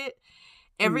about it,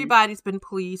 everybody's been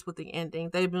pleased with the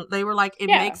ending. They were like, it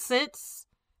makes sense,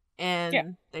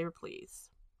 and they were pleased.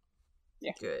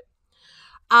 Yeah, good.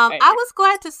 I was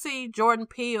glad to see Jordan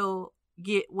Peele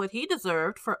get what he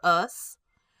deserved for Us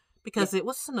because it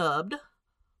was snubbed.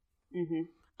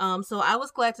 So I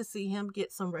was glad to see him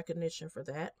get some recognition for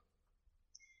that.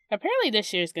 Apparently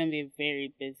this year is going to be a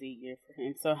very busy year for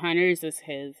him. So Hunters is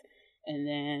his, and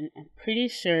then I'm pretty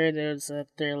sure there's a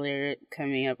thriller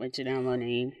coming up with Janelle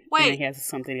Monáe. Wait, and he has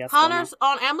something else Hunters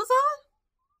on Amazon?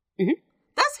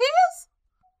 That's his?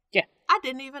 Yeah. I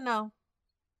didn't even know.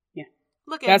 Yeah.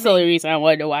 Look at That's me. the only reason I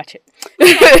wanted to watch it.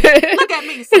 Look at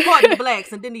me supporting the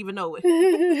blacks and didn't even know it.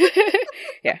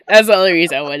 Yeah, that's the only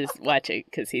reason I wanted to watch it,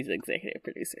 because he's the executive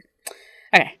producer.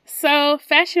 Okay, so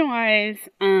fashion-wise,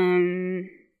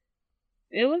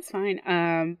 it was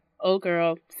fine. Old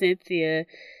girl, Cynthia,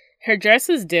 her dress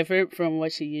was different from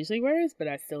what she usually wears, but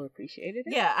I still appreciated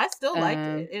it. Yeah, I still liked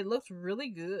it. It looked really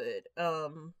good.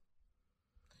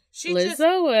 She doesn't.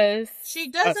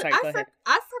 Sorry,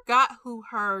 I forgot who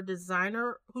her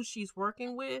designer, who she's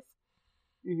working with.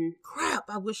 Crap,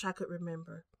 I wish I could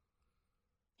remember.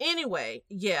 Anyway,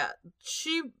 yeah,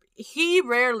 he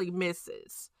rarely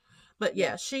misses, but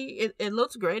yeah, it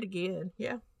looks great again.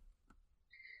 Yeah.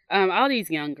 All these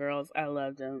young girls, I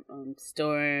love them.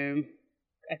 Storm,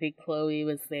 I think Chloe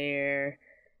was there.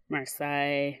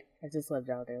 Marseille, I just loved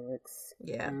all their looks.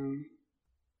 Yeah.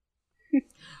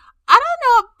 I don't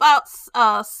know about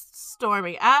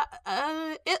Stormy.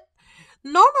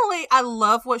 Normally I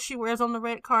love what she wears on the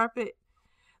red carpet.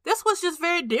 This was just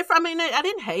very different. I mean, I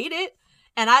didn't hate it,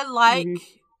 and I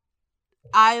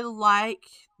like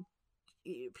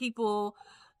people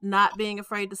not being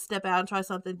afraid to step out and try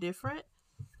something different.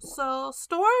 So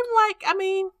Storm,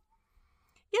 it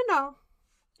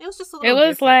was just a little. It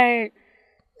was different. Like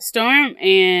Storm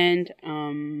and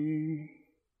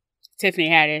Tiffany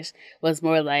Haddish was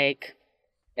more like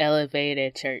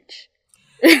elevated church.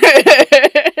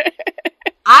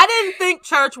 I didn't think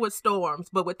church was Storms,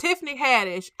 but with Tiffany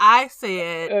Haddish, I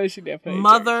said she definitely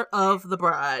mother of the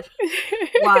bride.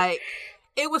 Like,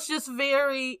 it was just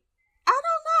very, I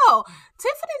don't know.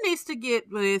 Tiffany needs to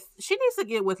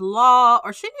get with Law,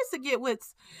 or she needs to get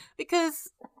with,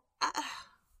 because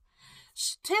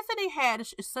Tiffany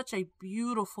Haddish is such a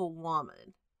beautiful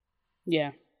woman.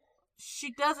 Yeah.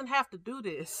 She doesn't have to do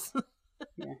this.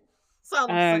 Yeah. That's all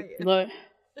I'm saying.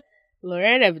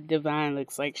 Loretta Devine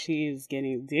looks like she's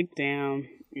getting dick down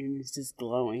and is just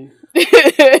glowing.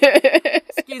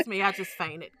 Excuse me, I just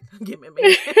fainted. Give me a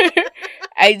minute.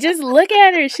 I just look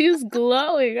at her. She's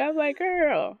glowing. I'm like,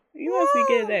 girl, you must be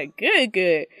getting that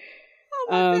good.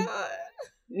 Oh my God.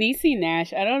 Niecy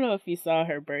Nash, I don't know if you saw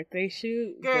her birthday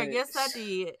shoot. Girl, yes I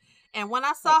did. And when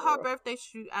I saw her birthday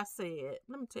shoot, I said,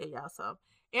 let me tell y'all something.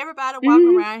 Everybody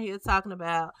walking around here talking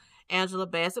about Angela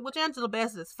Bassett, which Angela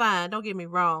Bassett is fine, don't get me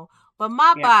wrong. But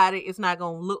my body is not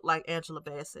going to look like Angela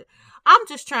Bassett. I'm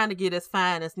just trying to get as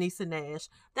fine as Niecy Nash.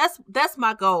 That's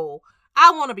my goal.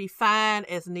 I want to be fine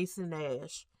as Niecy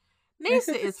Nash.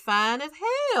 Niecy is fine as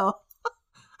hell.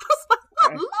 I was like,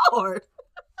 my Lord.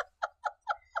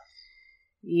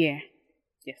 Yeah.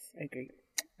 Yes, I agree.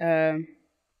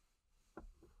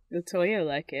 Latoya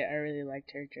like it. I really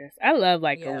liked her dress. I love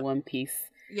a one piece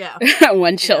Yeah.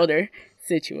 One shoulder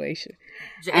situation.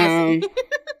 Jazzy.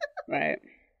 Right.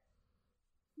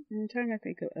 I'm trying to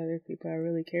think of other people I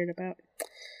really cared about.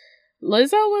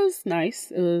 Lizzo was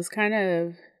nice. It was kind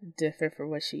of different for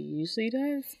what she usually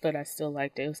does, but I still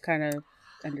liked it. It was kind of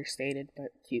understated,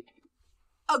 but cute.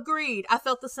 Agreed. I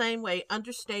felt the same way.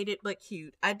 Understated, but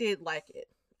cute. I did like it.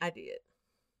 I did.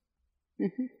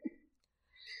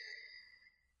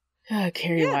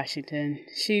 Kerry Washington.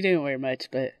 She didn't wear much,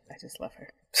 but I just love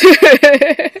her.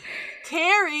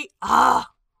 Kerry, I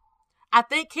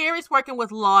think Kerry's working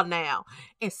with Law now.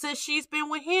 And since she's been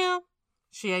with him,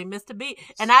 she ain't missed a beat.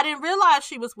 And I didn't realize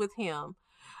she was with him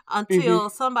until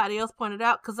somebody else pointed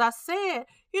out. Because I said,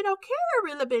 Kerry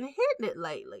really been hitting it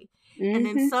lately. And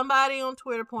then somebody on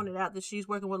Twitter pointed out that she's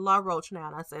working with La Roach now.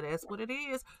 And I said, that's what it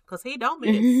is. Because he don't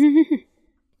miss.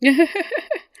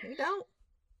 He don't.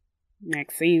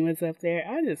 Maxine was up there.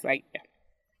 I was just like,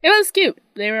 it was cute.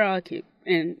 They were all cute.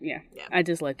 And I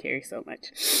just love Kerry so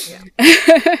much. Yeah.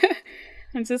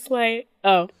 I'm just like,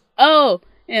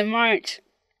 in March,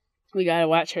 we gotta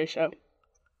watch her show.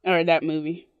 Or that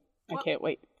movie. I can't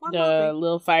wait. The movie?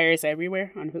 Little Fires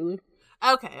Everywhere on Hulu.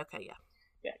 Okay, yeah.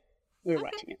 Yeah, we were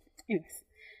watching it. Anyways.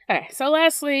 Okay, so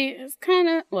lastly, it's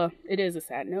kind of, it is a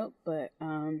sad note, but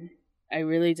I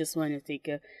really just want to think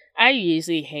of, I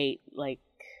usually hate,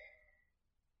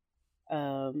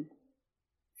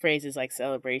 phrases like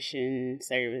celebration,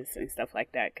 service, and stuff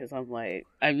like that, because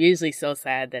I'm usually so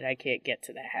sad that I can't get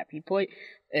to that happy point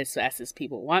as fast as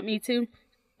people want me to,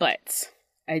 but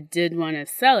I did want to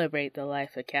celebrate the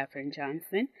life of Katherine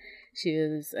Johnson. She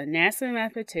was a NASA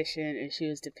mathematician, and she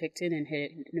was depicted in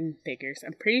Hidden Figures.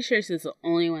 I'm pretty sure she's the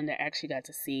only one that actually got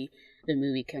to see the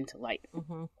movie come to light.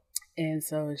 And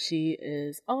so she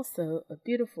is also a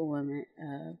beautiful woman,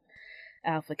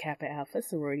 Alpha Kappa Alpha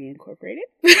Sorority Incorporated.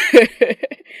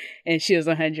 And she was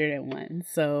 101.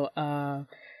 So the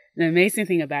amazing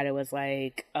thing about it was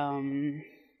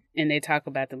and they talk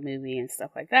about the movie and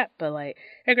stuff like that, but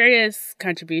her greatest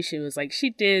contribution was she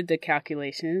did the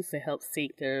calculations to help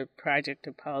sink the Project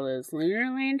Apollo's lunar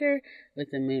lander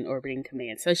with the Moon Orbiting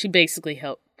Command. So she basically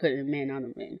helped put a man on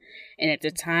the moon. And at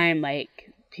the time,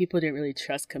 people didn't really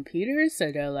trust computers,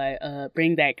 so they're like,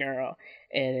 bring that girl.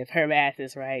 And if her math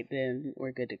is right, then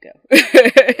we're good to go.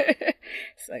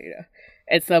 So,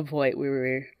 at some point we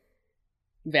were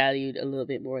valued a little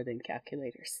bit more than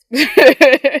calculators.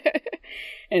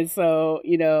 And so,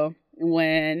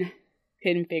 when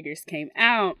Hidden Figures came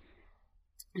out,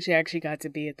 she actually got to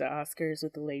be at the Oscars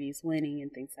with the ladies winning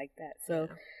and things like that. So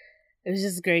it was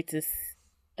just great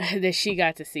that she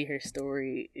got to see her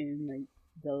story in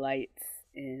the lights,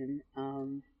 and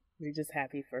we're just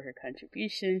happy for her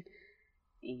contribution.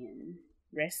 And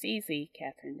rest easy,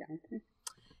 Katherine Johnson.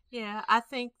 Yeah, I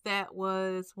think that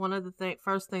was one of the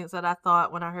first things that I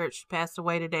thought when I heard she passed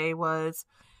away today was,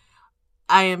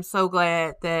 I am so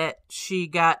glad that she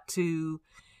got to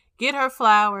get her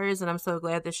flowers, and I'm so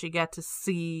glad that she got to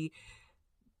see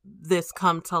this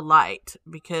come to light,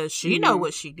 because she know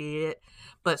what she did,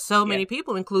 but so many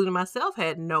people, including myself,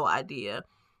 had no idea.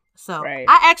 So I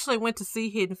actually went to see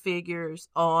Hidden Figures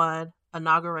on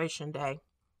Inauguration Day.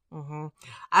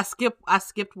 I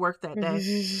skipped work that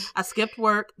day. I skipped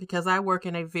work because I work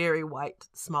in a very white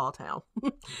small town.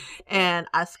 And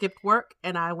I skipped work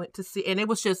and I went to see, and it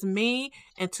was just me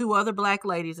and two other black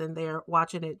ladies in there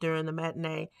watching it during the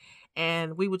matinee.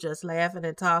 And we were just laughing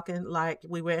and talking like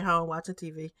we went home watching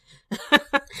TV.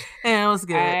 And it was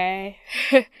good.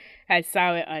 I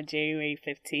saw it on January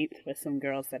 15th with some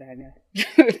girls that I know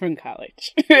from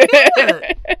college. Good.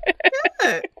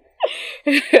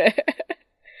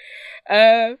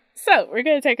 So we're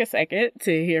going to take a second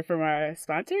to hear from our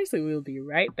sponsors, and we'll be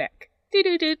right back.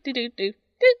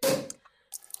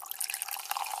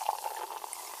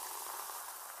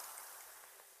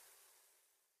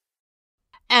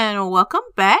 And welcome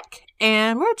back.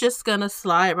 And we're just going to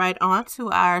slide right on to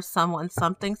our Someone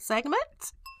Something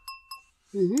segment.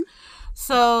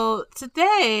 So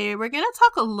today we're going to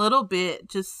talk a little bit,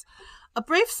 just a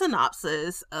brief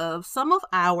synopsis of some of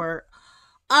our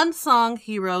unsung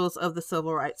heroes of the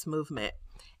civil rights movement.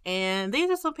 And these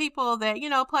are some people that,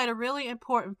 played a really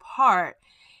important part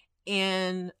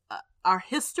in our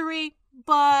history,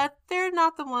 but they're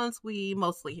not the ones we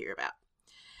mostly hear about.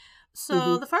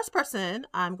 So the first person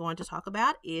I'm going to talk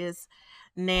about is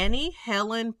Nannie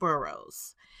Helen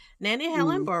Burroughs. Nannie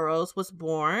Helen Burroughs was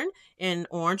born in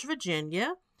Orange,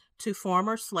 Virginia, to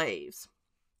former slaves.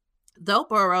 Though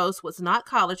Burroughs was not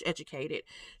college educated,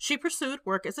 she pursued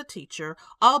work as a teacher,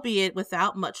 albeit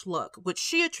without much luck, which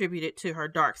she attributed to her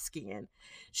dark skin.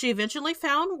 She eventually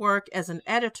found work as an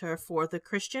editor for the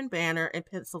Christian Banner in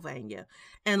Pennsylvania,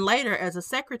 and later as a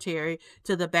secretary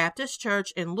to the Baptist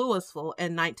Church in Louisville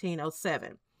in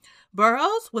 1907.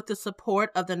 Burroughs, with the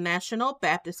support of the National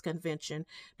Baptist Convention,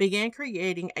 began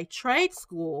creating a trade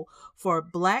school for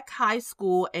Black high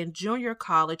school and junior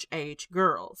college age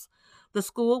girls. The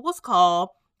school was called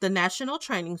the National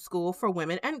Training School for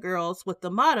Women and Girls, with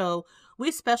the motto,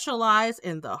 "We specialize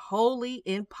in the wholly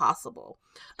impossible,"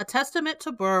 a testament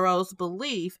to Burroughs'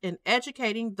 belief in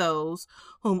educating those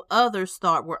whom others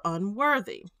thought were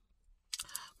unworthy.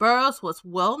 Burroughs was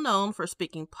well known for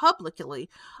speaking publicly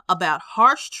about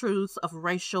harsh truths of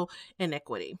racial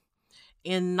inequity.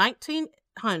 In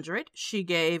 1900, she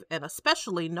gave an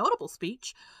especially notable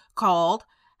speech called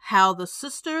How the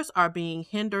Sisters Are Being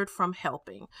Hindered from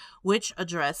Helping, which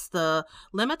addressed the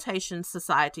limitations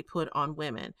society put on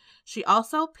women. She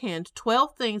also penned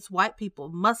 12 Things White People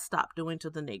Must Stop Doing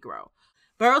to the Negro.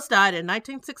 Burroughs died in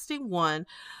 1961,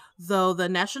 though the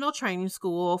National Training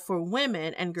School for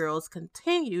Women and Girls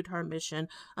continued her mission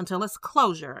until its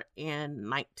closure in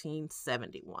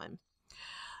 1971.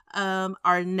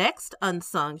 Our next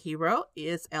unsung hero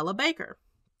is Ella Baker.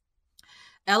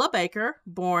 Ella Baker,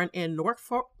 born in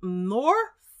Norfolk.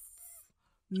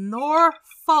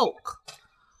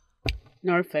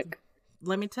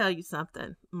 Let me tell you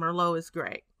something. Merlot is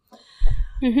great.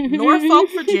 Norfolk,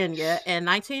 Virginia, in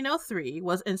 1903,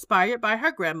 was inspired by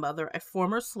her grandmother, a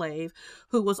former slave,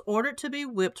 who was ordered to be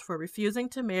whipped for refusing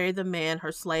to marry the man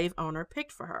her slave owner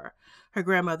picked for her. Her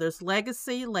grandmother's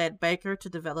legacy led Baker to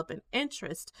develop an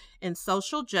interest in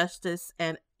social justice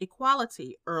and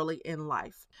equality early in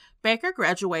life. Baker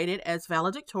graduated as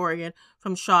valedictorian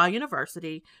from Shaw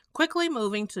University, quickly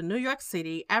moving to New York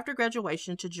City after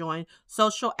graduation to join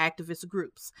social activist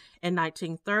groups. In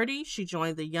 1930, she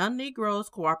joined the Young Negroes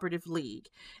Cooperative League,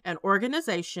 an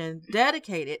organization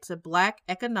dedicated to Black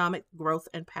economic growth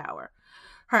and power.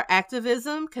 Her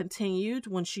activism continued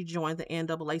when she joined the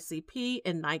NAACP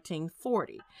in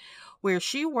 1940, where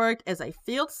she worked as a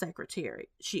field secretary.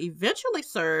 She eventually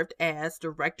served as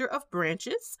director of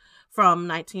branches from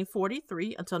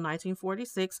 1943 until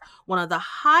 1946, one of the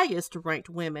highest ranked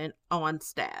women on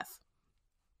staff.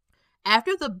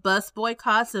 After the bus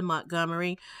boycotts in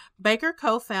Montgomery, Baker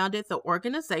co-founded the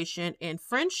organization in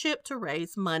friendship to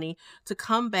raise money to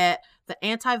combat the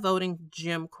anti-voting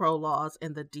Jim Crow laws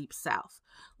in the Deep South.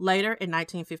 Later, in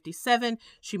 1957,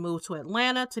 she moved to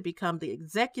Atlanta to become the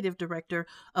executive director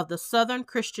of the Southern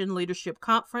Christian Leadership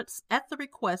Conference at the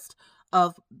request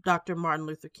of Dr. Martin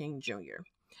Luther King Jr.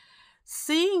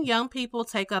 Seeing young people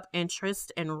take up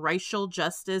interest in racial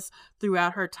justice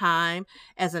throughout her time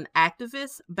as an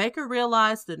activist, Baker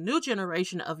realized the new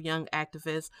generation of young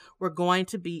activists were going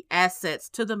to be assets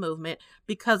to the movement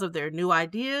because of their new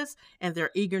ideas and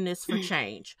their eagerness for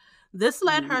change. This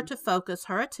led her to focus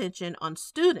her attention on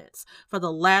students for the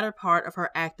latter part of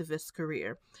her activist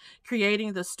career,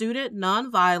 creating the Student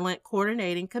Nonviolent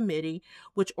Coordinating Committee,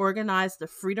 which organized the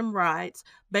Freedom Rides.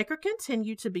 Baker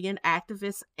continued to be an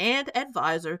activist and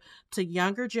advisor to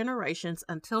younger generations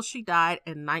until she died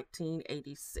in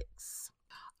 1986.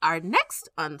 Our next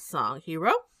unsung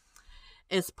hero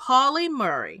is Pauli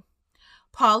Murray.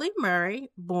 Pauli Murray,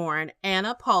 born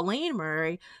Anna Pauline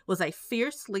Murray, was a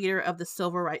fierce leader of the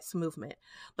civil rights movement,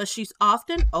 but she's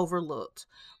often overlooked.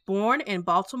 Born in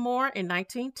Baltimore in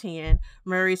 1910,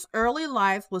 Murray's early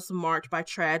life was marked by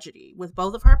tragedy, with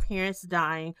both of her parents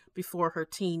dying before her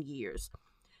teen years.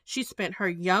 She spent her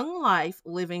young life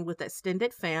living with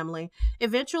extended family,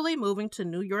 eventually moving to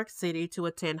New York City to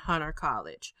attend Hunter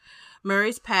College.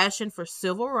 Murray's passion for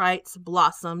civil rights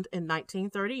blossomed in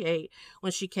 1938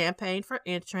 when she campaigned for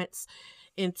entrance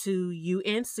into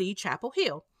UNC Chapel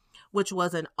Hill, which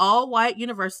was an all-white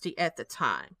university at the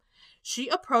time. She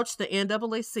approached the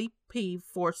NAACP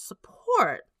for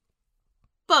support,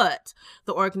 but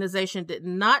the organization did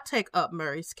not take up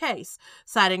Murray's case,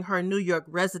 citing her New York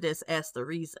residence as the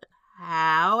reason.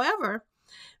 However,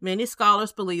 many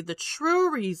scholars believe the true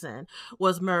reason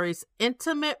was Murray's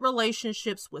intimate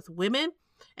relationships with women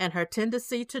and her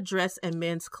tendency to dress in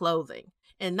men's clothing.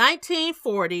 In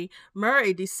 1940,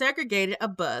 Murray desegregated a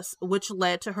bus, which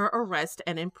led to her arrest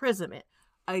and imprisonment.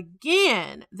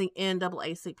 Again, the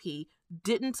NAACP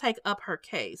didn't take up her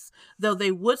case, though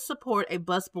they would support a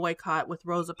bus boycott with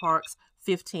Rosa Parks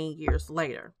 15 years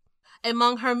later.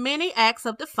 Among her many acts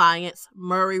of defiance,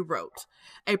 Murray wrote.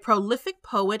 A prolific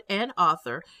poet and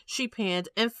author, she penned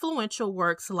influential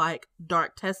works like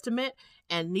Dark Testament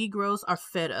and Negroes Are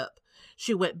Fed Up.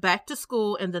 She went back to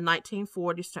school in the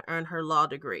 1940s to earn her law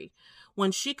degree,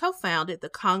 when she co-founded the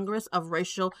Congress of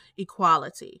Racial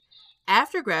Equality.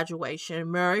 After graduation,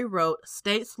 Murray wrote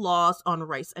States' Laws on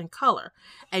Race and Color,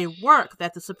 a work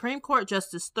that the Supreme Court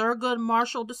Justice Thurgood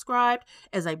Marshall described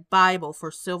as a Bible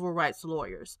for civil rights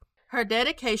lawyers. Her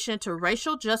dedication to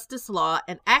racial justice law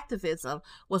and activism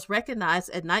was recognized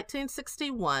in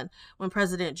 1961 when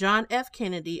President John F.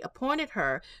 Kennedy appointed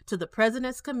her to the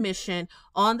President's Commission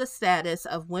on the Status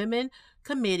of Women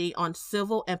Committee on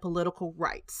Civil and Political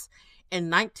Rights. In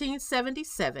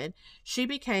 1977, she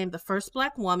became the first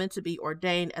Black woman to be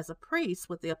ordained as a priest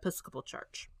with the Episcopal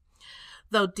Church.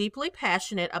 Though deeply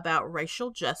passionate about racial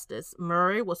justice,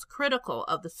 Murray was critical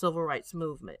of the civil rights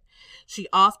movement. She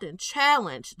often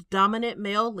challenged dominant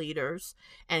male leaders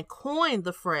and coined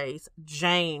the phrase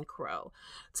Jane Crow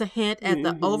to hint at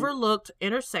the overlooked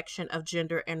intersection of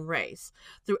gender and race.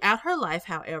 Throughout her life,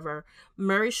 however,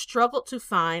 Murray struggled to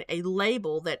find a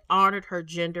label that honored her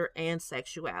gender and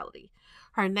sexuality.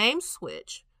 Her name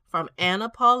switch from Anna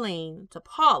Pauline to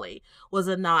Polly was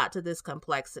a nod to this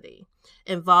complexity.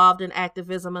 Involved in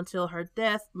activism until her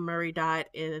death, Murray died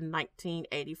in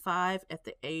 1985 at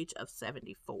the age of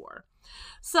 74.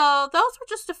 So those were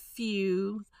just a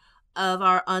few of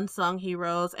our unsung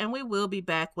heroes, and we will be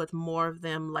back with more of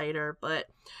them later. But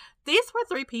these were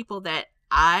 3 people that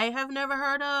I have never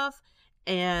heard of,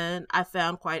 and I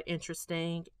found quite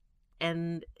interesting.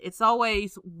 And it's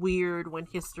always weird when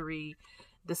history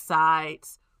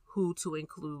decides who to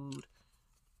include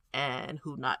and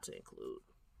who not to include.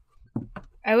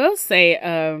 I will say,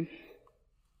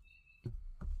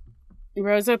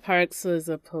 Rosa Parks was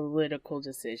a political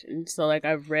decision. So, like,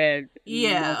 I've read,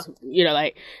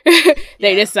 like,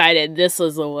 they decided this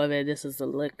was a woman, this is the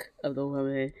look of the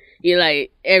woman.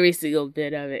 Like, every single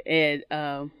bit of it. And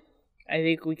I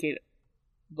think we could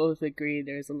both agree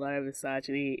there's a lot of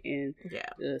misogyny in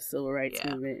the civil rights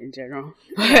movement in general.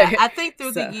 I think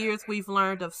through the years we've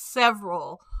learned of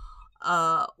several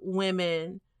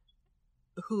women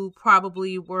who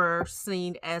probably were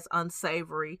seen as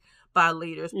unsavory by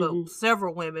leaders, but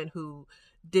several women who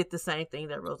did the same thing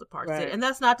that Rosa Parks did. And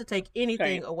that's not to take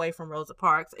anything away from Rosa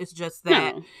Parks. It's just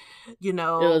that, it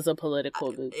was a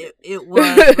political movement. It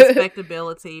was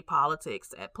respectability,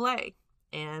 politics at play.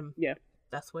 And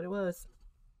that's what it was.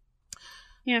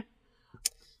 Yeah.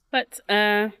 But,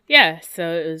 so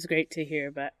it was great to hear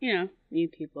about, new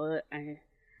people.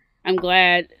 I'm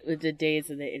glad with the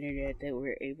days of the internet that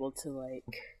we're able to, like,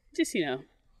 just,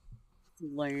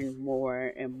 learn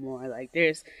more and more. Like,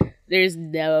 there's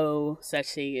no such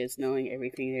thing as knowing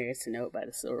everything there is to know about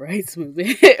the civil rights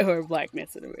movement or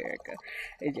blackness in America.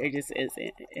 It just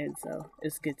isn't. And so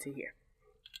it's good to hear.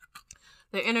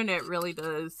 The internet really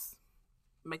does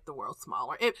make the world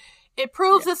smaller. It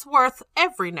proves its worth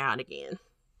every now and again.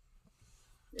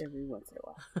 Every once in a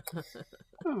while.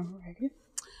 Alrighty.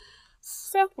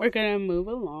 So we're gonna move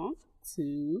along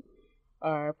to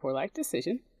our poor life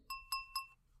decision.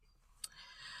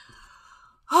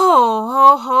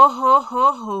 Ho ho ho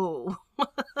ho ho.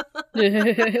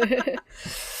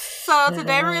 So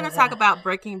today we're going to talk about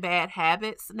breaking bad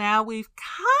habits. Now, we've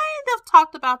kind of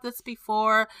talked about this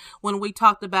before when we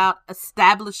talked about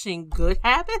establishing good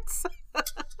habits.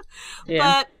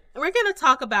 But we're going to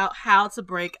talk about how to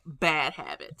break bad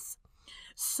habits.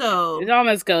 So it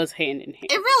almost goes hand in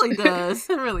hand. It really does.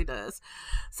 It really does.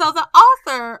 So the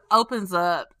author opens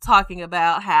up talking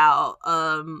about how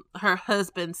her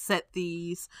husband set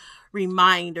these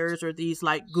reminders or these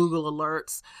like Google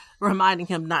alerts reminding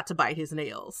him not to bite his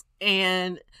nails.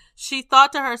 And she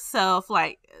thought to herself,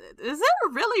 like, does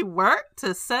it really work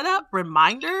to set up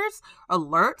reminders,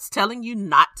 alerts telling you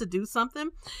not to do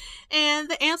something? And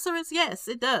the answer is yes,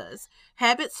 it does.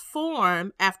 Habits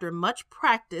form after much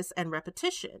practice and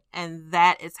repetition, and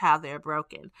that is how they're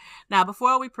broken. Now,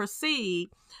 before we proceed,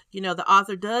 the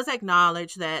author does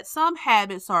acknowledge that some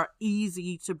habits are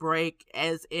easy to break,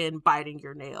 as in biting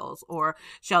your nails, or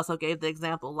she also gave the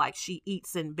example like she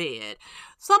eats in bed.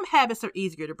 Some habits are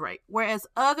easier to break, whereas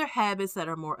other habits that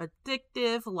are more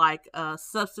addictive, like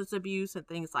substance abuse and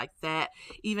things like that,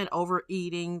 even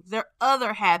overeating, there are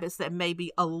other habits that may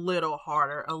be a little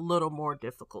harder, a little more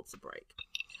difficult to break.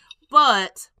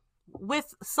 But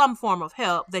with some form of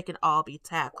help, they can all be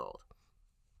tackled.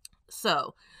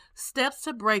 So, steps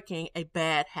to breaking a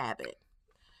bad habit.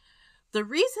 The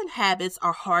reason habits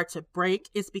are hard to break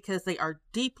is because they are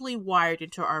deeply wired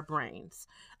into our brains.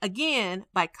 Again,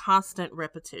 by constant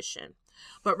repetition.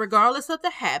 But regardless of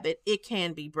the habit, it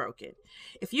can be broken.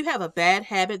 If you have a bad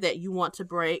habit that you want to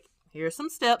break, here are some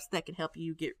steps that can help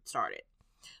you get started.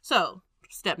 So,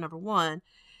 step number 1.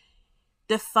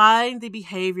 Define the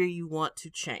behavior you want to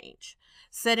change.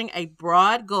 Setting a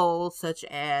broad goal, such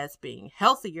as being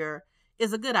healthier,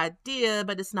 is a good idea,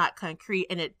 but it's not concrete,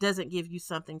 and it doesn't give you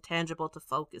something tangible to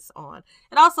focus on.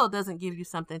 It also doesn't give you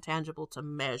something tangible to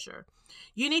measure.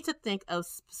 You need to think of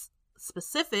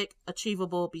specific,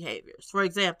 achievable behaviors. For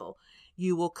example,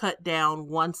 you will cut down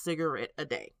 1 cigarette a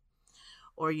day,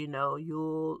 or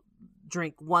you'll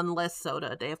drink 1 less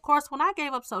soda a day. Of course, when I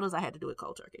gave up sodas, I had to do it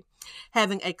cold turkey.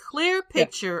 Having a clear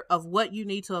picture of what you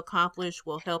need to accomplish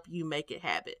will help you make it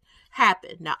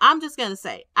happen. Now, I'm just going to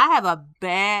say, I have a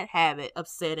bad habit of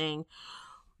setting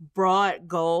broad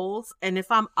goals. And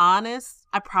if I'm honest,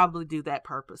 I probably do that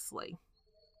purposely.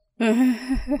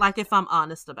 Like, if I'm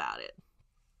honest about it,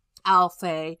 I'll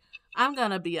say, I'm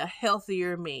going to be a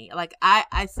healthier me. Like,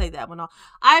 I say that when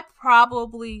I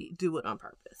probably do it on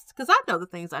purpose. Because I know the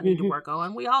things I need to work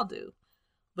on. We all do.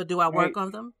 But do I work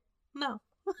on them? No.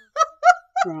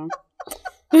 Wrong.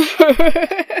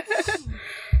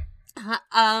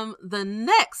 The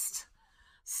next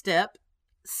step,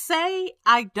 say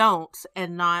I don't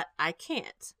and not I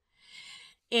can't.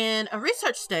 In a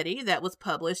research study that was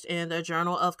published in the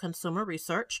Journal of Consumer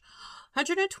Research,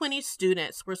 120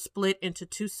 students were split into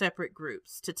 2 separate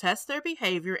groups to test their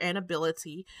behavior and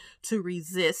ability to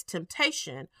resist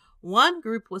temptation. One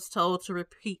group was told to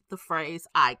repeat the phrase,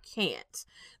 I can't.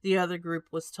 The other group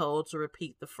was told to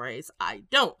repeat the phrase, I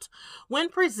don't, when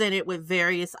presented with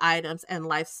various items and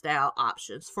lifestyle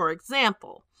options. For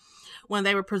example, when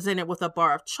they were presented with a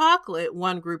bar of chocolate,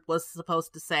 one group was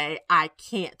supposed to say, I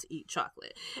can't eat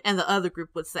chocolate. And the other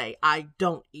group would say, I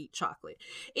don't eat chocolate.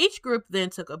 Each group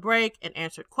then took a break and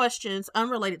answered questions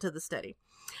unrelated to the study.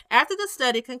 After the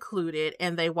study concluded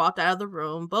and they walked out of the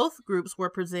room, both groups were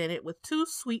presented with 2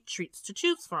 sweet treats to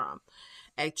choose from,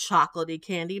 a chocolatey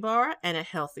candy bar and a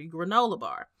healthy granola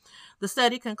bar. The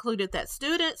study concluded that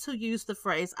students who used the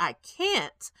phrase I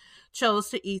can't chose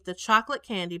to eat the chocolate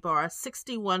candy bar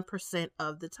 61%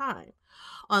 of the time.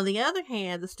 On the other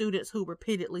hand, the students who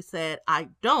repeatedly said I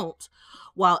don't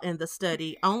while in the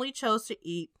study only chose to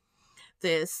eat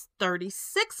this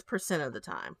 36% of the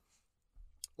time.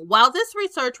 While this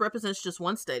research represents just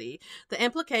one study, the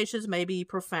implications may be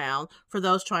profound for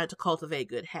those trying to cultivate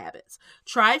good habits.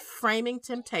 Try framing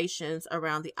temptations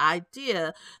around the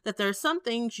idea that there are some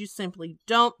things you simply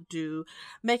don't do,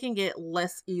 making it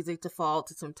less easy to fall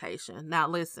to temptation. Now,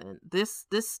 listen, this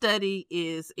study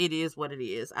is what it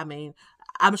is. I mean,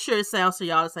 I'm sure it sounds to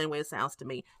y'all the same way it sounds to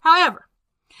me. However,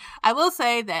 I will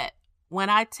say that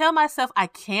when I tell myself I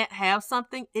can't have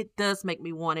something, it does make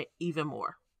me want it even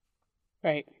more.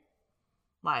 Right.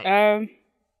 Like,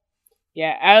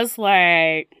 yeah, I was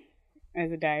like,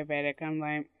 as a diabetic, I'm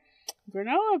like,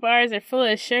 granola bars are full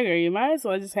of sugar. You might as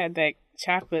well just have that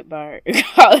chocolate bar and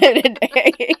call it a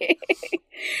day.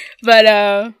 But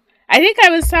I think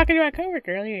I was talking to my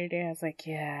coworker earlier today. I was like,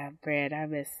 yeah, bread, I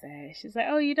miss that. She's like,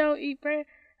 oh, you don't eat bread?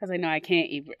 I was like, no, I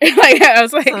can't eat bread. Like, I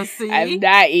was like, so, I'm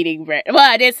not eating bread. Well,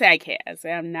 I did say I can't. I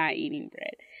said I'm not eating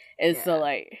bread. And so,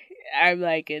 like, I'm,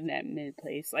 like, in that mid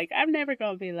place. Like, I'm never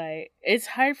going to be, like, it's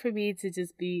hard for me to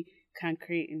just be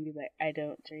concrete and be like, I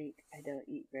don't drink, I don't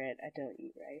eat bread, I don't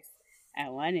eat rice. I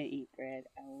want to eat bread,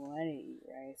 I want to eat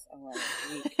rice, I want to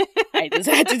drink. I just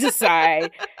have to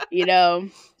decide, you know,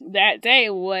 that day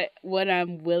what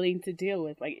I'm willing to deal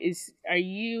with. Like, are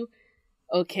you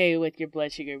okay with your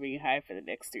blood sugar being high for the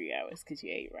next 3 hours because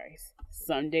you ate rice?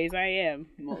 Some days I am,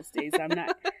 most days I'm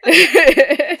not.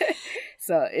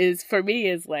 So for me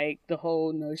is like the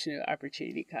whole notion of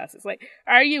opportunity cost. It's like,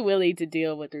 are you willing to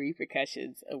deal with the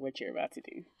repercussions of what you're about to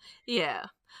do? Yeah.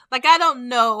 Like, I don't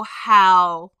know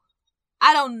how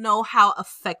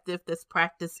effective this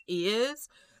practice is,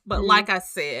 but like I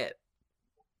said,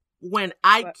 when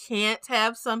I can't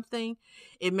have something,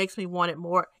 it makes me want it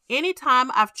more.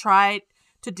 Anytime I've tried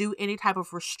to do any type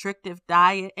of restrictive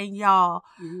diet, and y'all,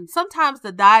 sometimes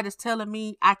the diet is telling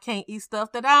me I can't eat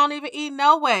stuff that I don't even eat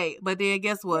no way, but then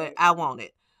guess what? I want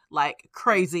it. Like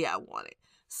crazy, I want it.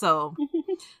 So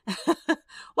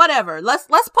whatever, let's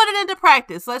put it into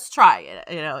practice. Let's try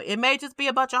it. You know, it may just be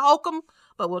a bunch of hokum,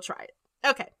 but we'll try it.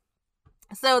 Okay,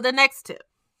 so the next tip: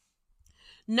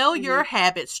 know your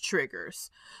habits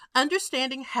triggers.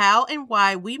 Understanding how and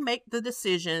why we make the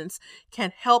decisions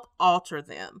can help alter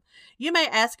them. You may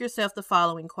ask yourself the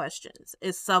following questions.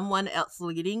 Is someone else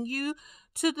leading you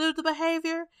to do the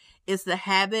behavior? Is the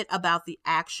habit about the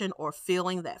action or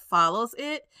feeling that follows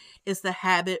it? Is the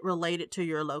habit related to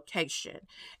your location?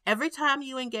 Every time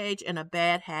you engage in a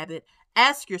bad habit,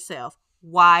 ask yourself,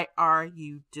 why are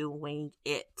you doing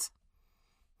it?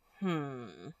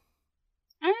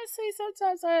 Honestly,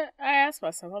 sometimes I ask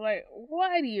myself, I'm like,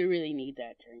 why do you really need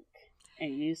that drink?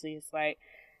 And usually it's like,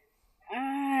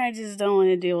 I just don't want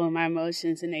to deal with my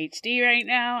emotions in HD right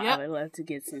now. Yep. I would love to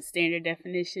get some standard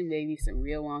definition, maybe some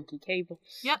real wonky cable.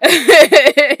 Yep.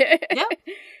 Yep.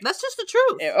 That's just the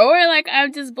truth. Or like,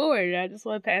 I'm just bored. I just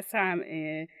want to pass time,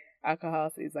 and alcohol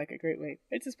seems like a great way.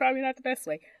 Which is probably not the best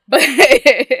way. But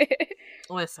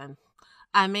listen,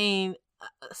 I mean,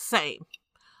 same.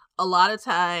 A lot of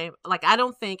time, like, I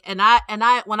don't think, and I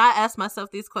when I ask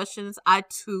myself these questions, I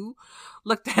too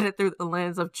looked at it through the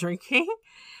lens of drinking.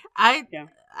 I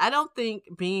don't think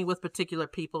being with particular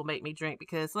people make me drink,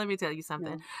 because let me tell you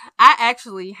something. No. I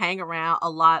actually hang around a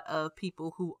lot of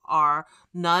people who are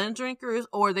non-drinkers,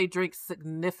 or they drink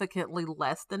significantly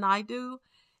less than I do.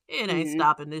 It ain't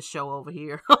stopping this show over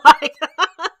here. Like,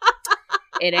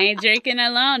 it ain't drinking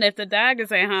alone if the dog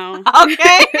is at home.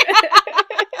 Okay.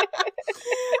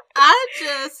 I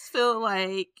just feel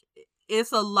like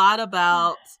it's a lot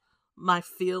about my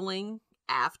feeling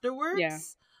afterwards. Yeah.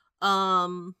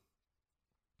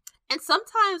 And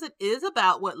sometimes it is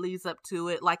about what leads up to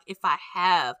it. Like if I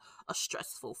have a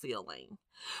stressful feeling.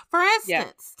 For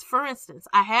instance,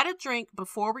 I had a drink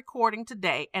before recording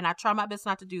today, and I try my best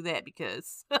not to do that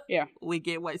because we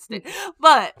get wasted.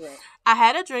 But I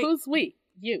had a drink. Who's we?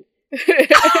 You. You've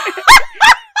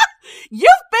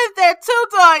been there too,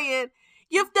 Dorian.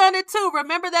 You've done it too.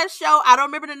 Remember that show? I don't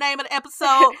remember the name of the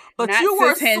episode, but you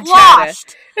were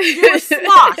sloshed. You were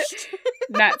sloshed.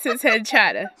 Not since head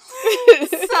chatter.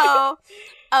 So,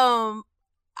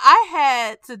 I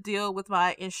had to deal with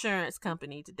my insurance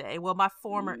company today. Well, my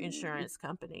former insurance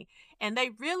company. And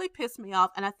they really pissed me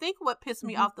off. And I think what pissed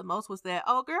me off the most was that,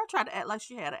 girl tried to act like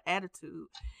she had an attitude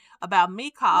about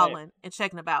me calling and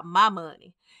checking about my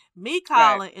money. Me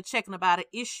calling and checking about an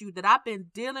issue that I've been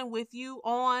dealing with you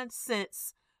on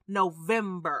since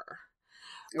November.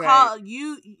 Call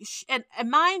you, and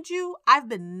mind you, I've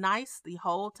been nice the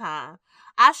whole time.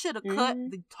 I should have cut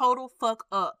the total fuck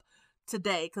up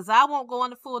today, because I won't go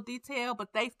into full detail,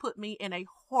 but they've put me in a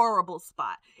horrible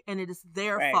spot, and it is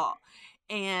their fault.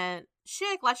 And she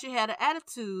acted like she had an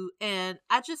attitude, and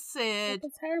I just said,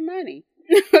 it's her money.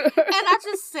 And I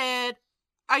just said,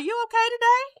 are you okay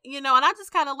today? And I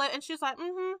just kind of and she's like,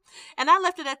 And I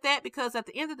left it at that, because at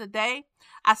the end of the day,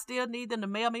 I still need them to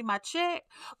mail me my check.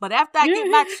 But after I get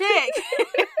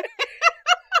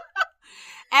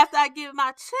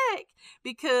my check,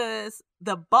 because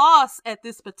the boss at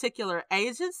this particular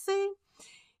agency,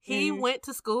 he went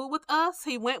to school with us.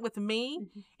 He went with me,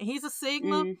 and he's a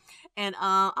Sigma. And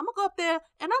I'm going to go up there,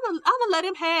 and I'm gonna let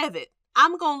him have it.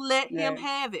 I'm going to let him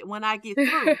have it when I get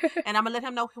through. And I'm going to let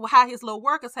him know how his little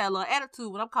workers had a little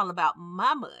attitude when I'm calling about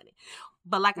my money.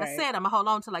 But like I said, I'm going to hold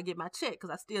on until I get my check, because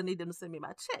I still need them to send me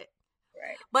my check.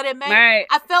 Right. But it made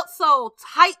I felt so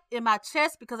tight in my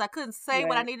chest because I couldn't say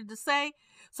what I needed to say.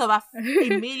 So my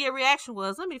immediate reaction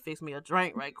was, let me fix me a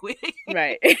drink right quick.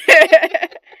 Right.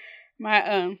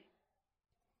 My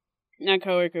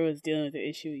coworker was dealing with the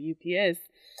issue with UPS,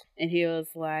 and he was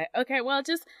like, okay, well,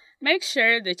 just make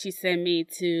sure that you send me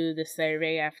to the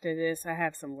survey after this. I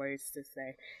have some words to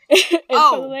say. And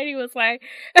so the lady was like,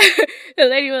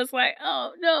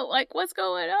 oh no, like, what's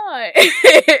going on?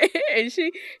 And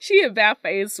she about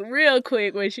faced real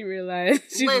quick when she realized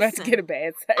she was about to get a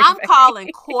bad survey. I'm calling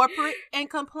corporate and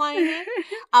complaining.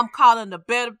 I'm calling the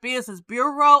Better Business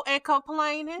Bureau and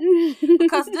complaining,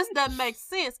 because this doesn't make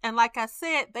sense. And like I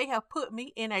said, they have put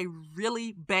me in a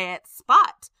really bad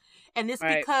spot. And it's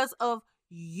because of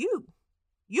you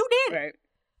did it.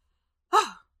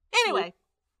 Anyway,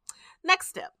 next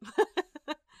step.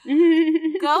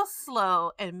 Go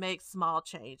slow and make small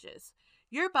changes.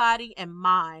 Your body and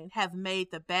mind have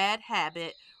made the bad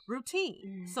habit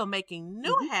routine. So making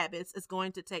new habits is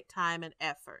going to take time and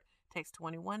effort. It takes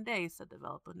 21 days to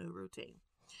develop a new routine.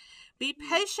 Be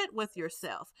patient with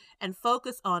yourself and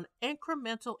focus on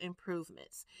incremental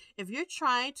improvements. If you're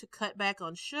trying to cut back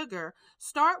on sugar,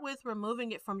 start with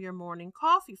removing it from your morning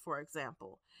coffee, for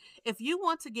example. If you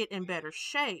want to get in better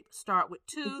shape, start with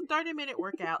 2 30-minute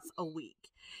workouts a week.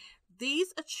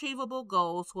 These achievable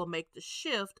goals will make the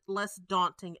shift less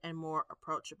daunting and more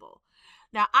approachable.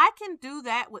 Now, I can do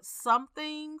that with some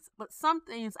things, but some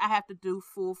things I have to do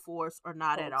full force or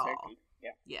not at all.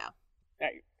 Yeah.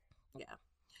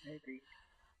 I agree.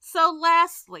 So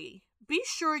lastly, be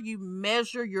sure you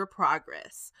measure your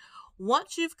progress.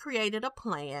 Once you've created a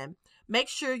plan, make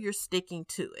sure you're sticking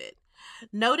to it.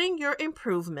 Noting your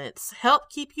improvements help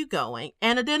keep you going,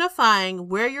 and identifying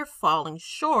where you're falling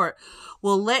short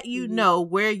will let you know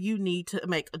where you need to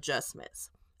make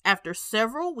adjustments. After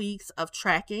several weeks of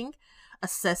tracking,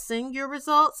 assessing your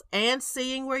results, and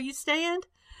seeing where you stand,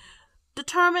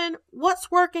 determine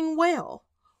what's working well,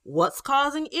 What's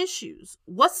causing issues?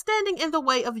 What's standing in the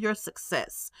way of your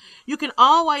success? You can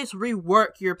always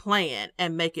rework your plan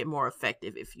and make it more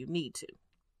effective if you need to.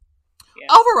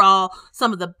 Yeah. Overall,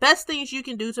 some of the best things you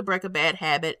can do to break a bad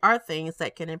habit are things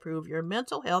that can improve your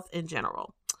mental health in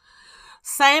general.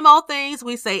 Same old things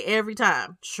we say every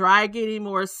time. Try getting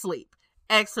more sleep.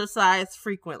 Exercise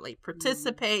frequently.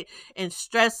 Participate in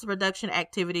stress reduction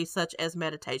activities such as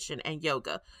meditation and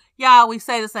yoga. Y'all, we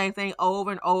say the same thing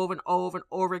over and over and over and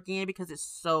over again because it's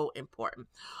so important.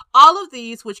 All of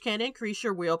these, which can increase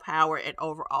your willpower and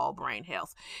overall brain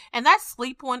health. And that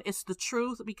sleep one is the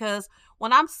truth, because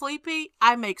when I'm sleepy,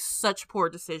 I make such poor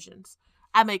decisions.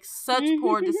 I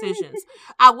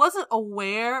wasn't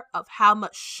aware of how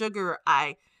much sugar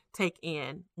I take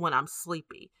in when I'm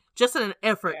sleepy, just in an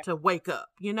effort to wake up,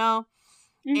 you know?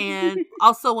 And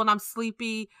also when I'm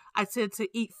sleepy, I tend to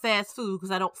eat fast food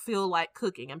because I don't feel like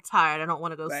cooking. I'm tired. I don't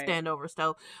want to go stand over a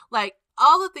stove. Like,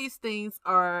 all of these things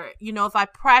are, you know, if I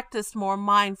practiced more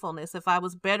mindfulness, if I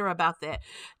was better about that,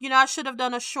 you know, I should have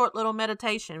done a short little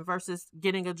meditation versus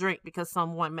getting a drink because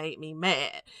someone made me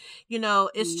mad. You know,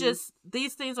 it's just,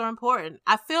 these things are important.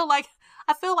 I feel like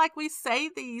we say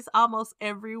these almost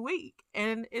every week,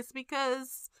 and it's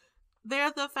because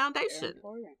they're the foundation,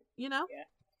 you know? Yeah.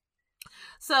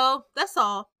 So that's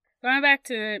all. Going back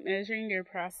to measuring your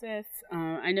process,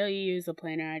 I know you use a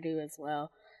planner. I do as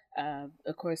well.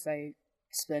 Of course, I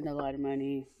spend a lot of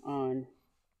money on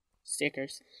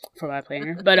stickers for my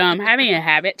planner, but having a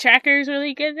habit tracker is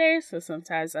really good there. So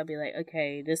sometimes I'll be like,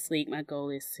 okay, this week my goal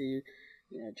is to,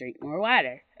 drink more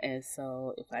water, and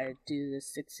so if I do the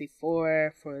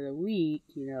 64 for the week,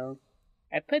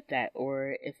 I put that.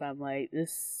 Or if I'm like,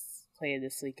 this plan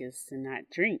this week is to not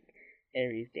drink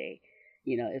every day.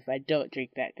 If I don't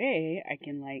drink that day, I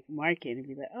can mark it and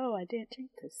be like, oh, I didn't drink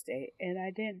this day and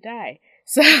I didn't die.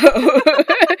 So,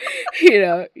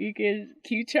 you can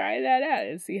keep trying that out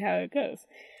and see how it goes.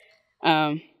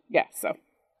 So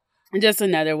just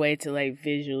another way to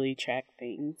visually track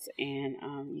things. And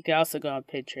you can also go on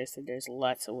Pinterest, and there's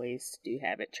lots of ways to do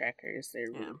habit trackers.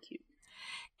 They're really cute.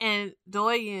 And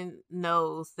Doyen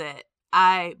knows that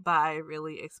I buy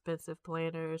really expensive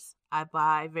planners. I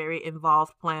buy very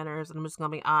involved planners, and I'm just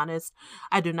going to be honest.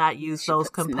 I do not use those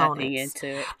components.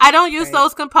 I don't use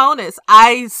those components.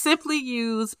 I simply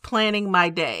use planning my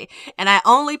day, and I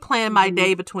only plan my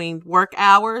day between work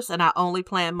hours, and I only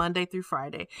plan Monday through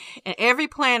Friday. And every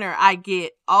planner I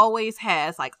get always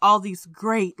has all these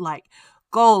great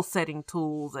goal setting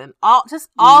tools and all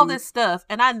this stuff,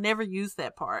 and I never use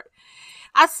that part.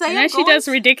 I say, and then she does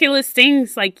ridiculous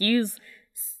things use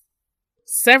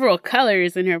several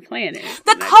colors in her planner.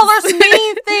 The colors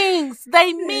mean things.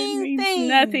 They mean things.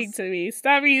 Nothing to me.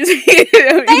 Stop using they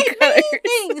mean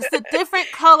things. The different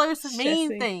colors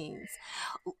mean things.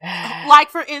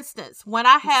 For instance, when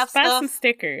I have some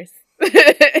stickers.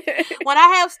 When I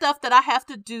have stuff that I have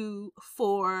to do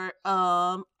for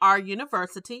our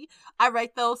university, I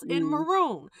write those in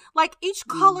maroon. Each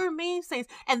color means things.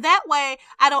 And that way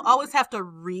I don't always have to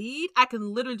read. I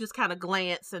can literally just kind of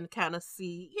glance and kind of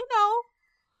see,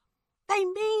 they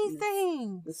mean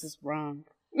things. This is wrong.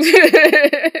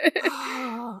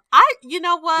 You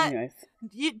know what? Anyways.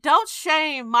 You don't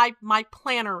shame my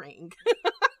plannering.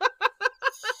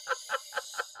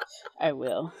 I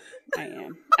will. I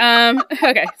am.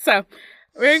 Okay, so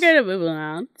we're going to move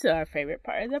on to our favorite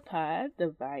part of the pod, the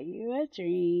Buy You a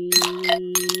Drink.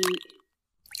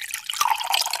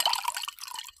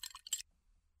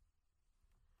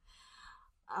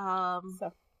 I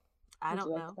don't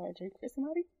know. Buy a drink for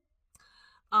somebody?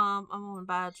 I'm going to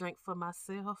buy a drink for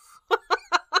myself.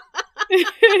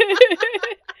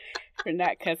 For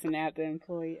not cussing out the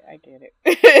employee. I get it.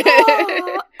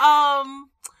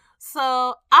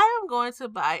 So I am going to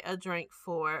buy a drink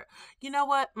for, you know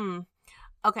what?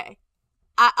 Okay.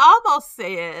 I almost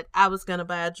said I was going to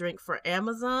buy a drink for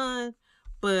Amazon,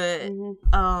 but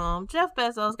Jeff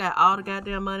Bezos got all the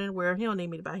goddamn money in the world. He don't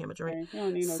need me to buy him a drink. He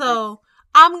don't need no drink.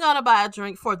 I'm going to buy a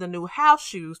drink for the new house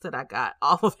shoes that I got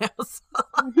off of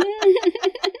Amazon.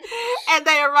 And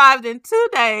they arrived in 2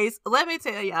 days. Let me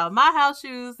tell y'all, my house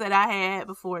shoes that I had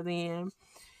before then,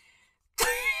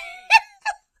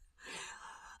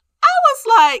 I was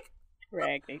like,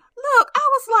 raggedy. Look, I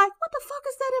was like, what the fuck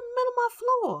is that in the middle of my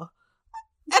floor?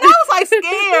 And I was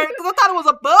scared because I thought it was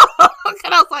a bug.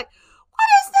 And I was like, what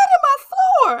is that in my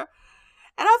floor?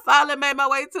 And I finally made my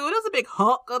way to it. It was a big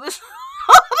hunk of the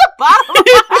bottom of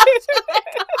my shoe.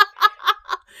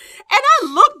 And I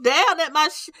looked down at my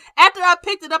after I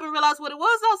picked it up and realized what it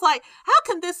was. I was like, how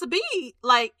can this be?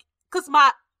 Because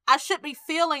I should be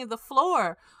feeling the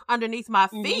floor underneath my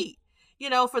feet,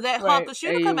 for that hunk of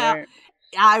shoe to come out.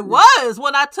 I was.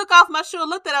 When I took off my shoe and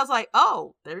looked at it, I was like,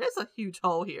 oh, there is a huge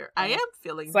hole here. I am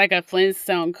feeling... It's like a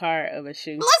Flintstone car of a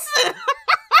shoe. Listen!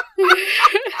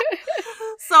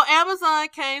 So Amazon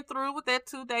came through with that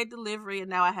 2-day delivery, and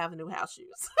now I have new house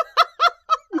shoes.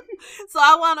 So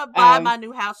I want to buy my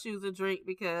new house shoes and drink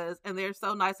and they're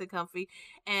so nice and comfy.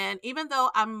 And even though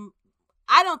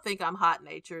I don't think I'm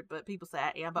hot-natured, but people say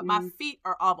I am, but my feet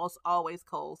are almost always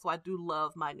cold. So I do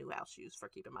love my new house shoes for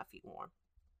keeping my feet warm.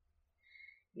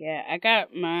 Yeah, I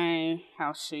got my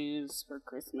house shoes for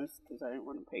Christmas because I didn't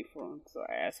want to pay for them. So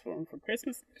I asked for them for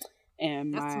Christmas.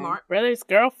 And my brother's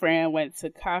girlfriend went to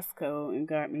Costco and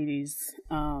got me these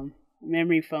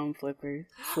memory foam slippers.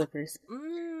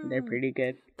 They're pretty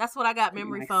good. That's what I got,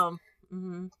 memory foam.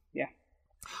 Mm-hmm. Yeah.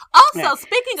 Also,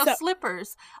 speaking of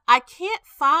slippers, I can't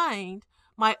find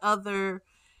my other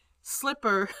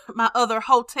slipper, my other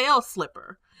hotel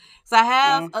slipper. So I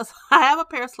have a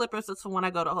pair of slippers that's for when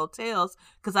I go to hotels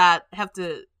because I have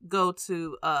to go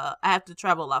to I have to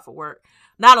travel a lot for work.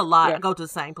 Not a lot. Yeah. I go to the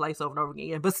same place over and over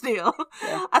again, but still,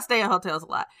 I stay in hotels a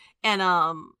lot. And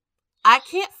I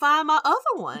can't find my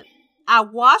other one. I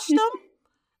washed them,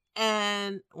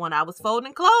 and when I was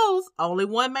folding clothes, only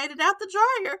one made it out the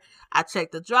dryer. I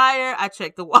checked the dryer. I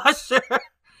checked the washer.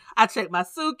 I checked my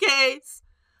suitcase.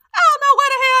 I don't know where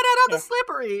the hell that other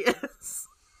slipper is.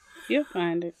 You'll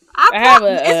find it.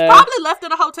 It's probably left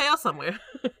in a hotel somewhere.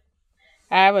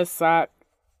 I have a sock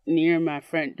near my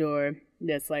front door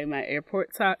that's like my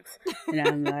airport socks, and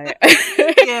I'm like,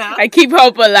 I keep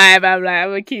hope alive. I'm like, I'm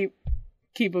gonna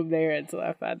keep them there until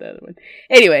I find the other one.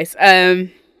 Anyways,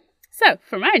 so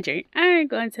for my drink, I'm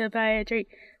going to buy a drink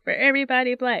for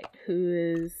everybody black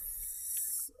who is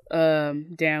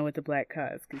down with the black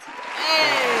cause.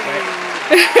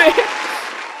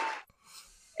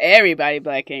 Everybody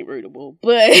black ain't rootable,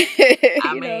 but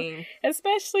I mean,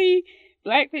 especially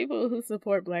black people who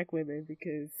support black women,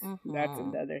 because that's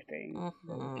another thing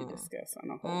that we could discuss on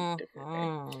a whole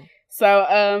different day.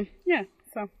 So,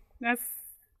 so that's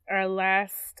our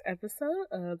last episode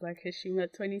of Black History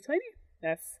Month 2020.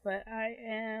 That's what I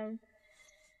am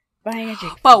buying a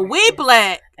drink. But we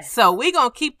black, so we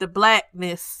gonna keep the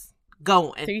blackness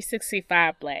going.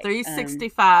 365 black.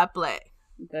 365 black.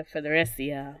 But for the rest of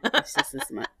y'all, it's just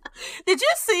this month. Did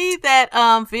you see that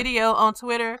video on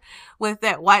Twitter with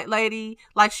that white lady?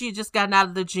 Like, she just gotten out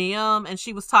of the gym and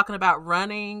she was talking about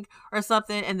running or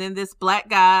something. And then this black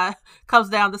guy comes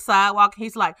down the sidewalk. And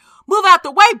he's like, "Move out the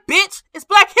way, bitch. It's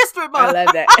Black History Month." I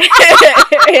love that.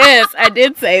 Yes, I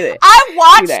did say that. I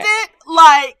watched it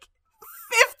like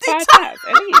 50 times.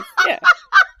 At least. Yeah.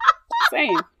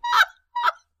 Same.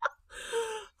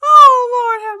 Oh,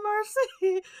 Lord have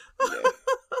mercy.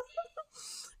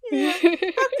 Yeah.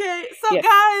 Okay, so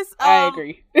guys, I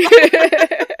agree.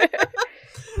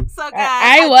 So guys,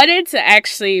 I wanted to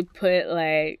actually put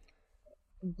like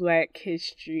Black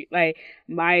History, like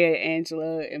Maya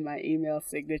Angelou in my email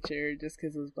signature just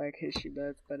because it was Black History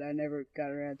Month, but I never got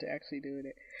around to actually doing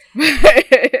it.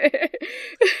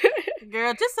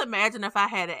 Girl, just imagine if I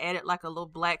had to add it like a little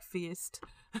black fist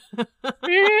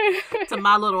to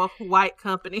my little white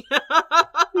company.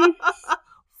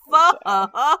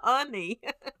 Funny.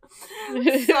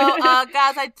 So,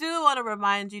 guys, I do want to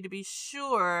remind you to be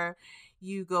sure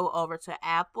you go over to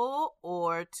Apple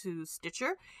or to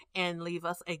Stitcher and leave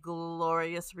us a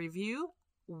glorious review.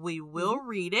 We will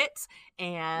read it,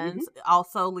 and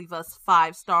also leave us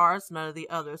 5 stars. None of the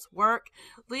others work.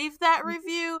 Leave that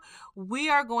review. We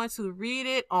are going to read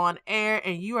it on air,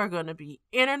 and you are going to be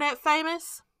internet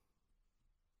famous.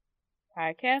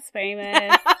 Podcast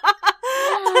famous.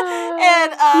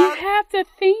 And you have the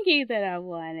thingy that I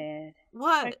wanted.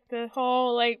 What? Like the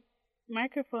whole like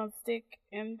microphone stick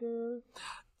and the.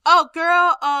 Oh,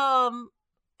 girl.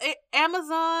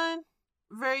 Amazon,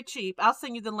 very cheap. I'll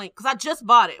send you the link because I just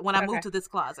bought it when I moved to this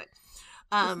closet.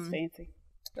 This is fancy.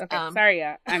 Okay, sorry,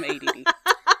 I'm ADD.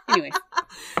 Anyway,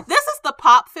 this is the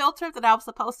pop filter that I was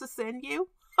supposed to send you.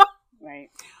 Right.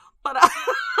 But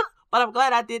I'm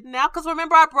glad I didn't now, because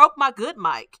remember I broke my good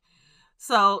mic.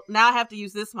 So now I have to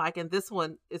use this mic, and this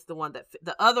one is the one that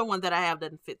the other one that I have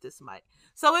doesn't fit this mic.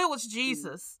 So it was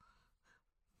Jesus.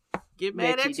 Get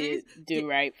mad at Jesus. Do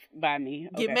right by me.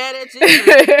 Okay. Get mad at Jesus.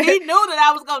 He knew that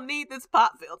I was gonna need this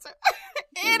pop filter.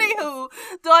 Anywho,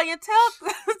 Doyen, tell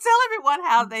everyone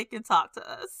how they can talk to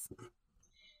us.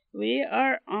 We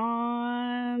are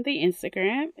on the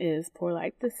Instagram is Poor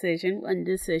Life Decision. One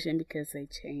decision because they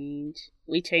change.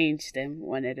 We change them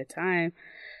one at a time.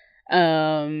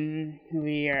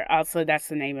 We are also, that's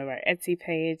the name of our Etsy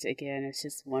page. Again, it's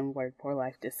just one word, Poor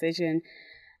Life Decision.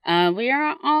 We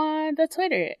are on the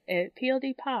Twitter at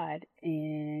PLD Pod,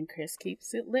 and Chris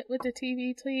keeps it lit with the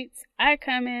TV tweets. I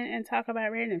come in and talk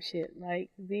about random shit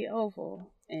like the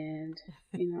Oval and,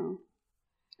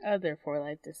 other for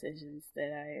life decisions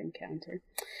that I encounter.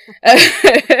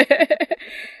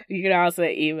 You can also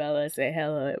email us at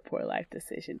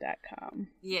hello@poorlifedecision.com.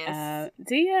 Yes.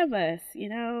 DM us,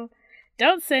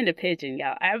 Don't send a pigeon,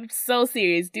 y'all. I'm so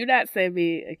serious. Do not send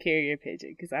me a carrier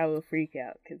pigeon because I will freak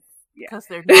out. Because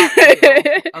they're not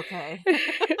real. Okay.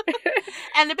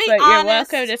 And to be honest, you're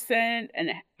welcome to send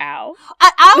an owl.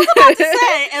 I was about to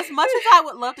say, as much as I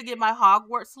would love to get my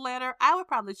Hogwarts letter, I would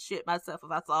probably shit myself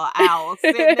if I saw an owl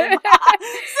sitting in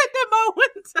my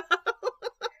window.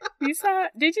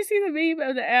 Did you see the meme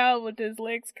of the owl with his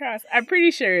legs crossed? I'm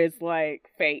pretty sure it's like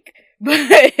fake. But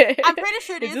I'm pretty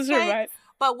sure it is fake.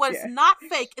 But what's not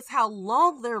fake is how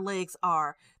long their legs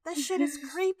are. That shit is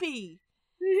creepy.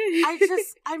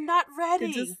 I'm not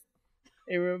ready.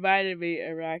 It reminded me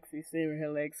of Roxy sitting with her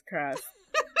legs crossed,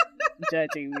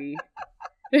 judging me.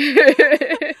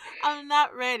 I'm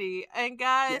not ready. And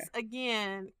guys,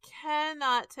 again,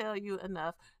 cannot tell you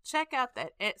enough. Check out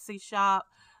that Etsy shop.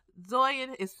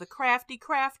 Zoya is the crafty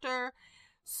crafter.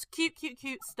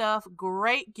 Cute stuff.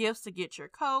 Great gifts to get your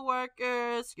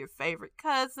coworkers, your favorite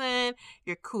cousin,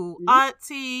 your cool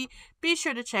auntie. Be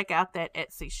sure to check out that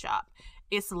Etsy shop.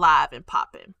 It's live and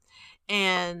popping.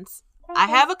 And I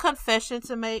have a confession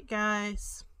to make,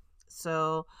 guys.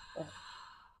 So,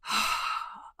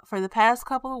 for the past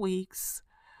couple of weeks,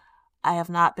 I have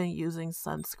not been using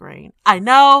sunscreen. I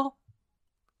know.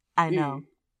 But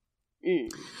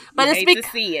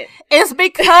it's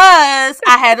because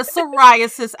I had a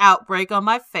psoriasis outbreak on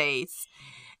my face,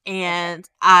 and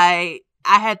I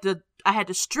had to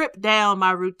strip down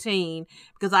my routine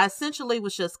because I essentially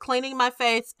was just cleaning my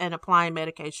face and applying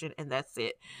medication, and that's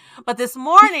it. But this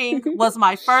morning was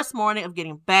my first morning of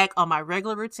getting back on my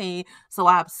regular routine, so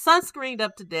I'm sunscreened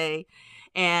up today,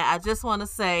 and I just want to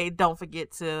say, don't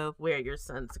forget to wear your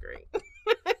sunscreen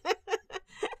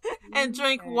and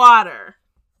drink water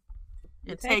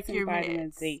and take your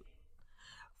vitamin D.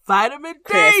 Vitamin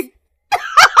D.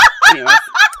 Anyway,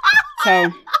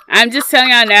 so I'm just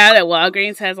telling y'all now that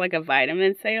Walgreens has like a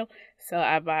vitamin sale. So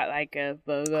I bought like a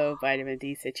BOGO vitamin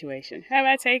D situation. Have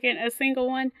I taken a single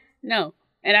one? No.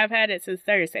 And I've had it since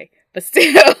Thursday. But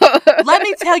still. Let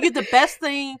me tell you the best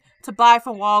thing to buy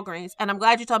from Walgreens. And I'm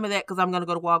glad you told me that because I'm going to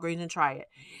go to Walgreens and try it.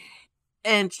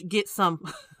 And get some.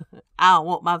 I don't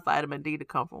want my vitamin D to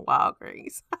come from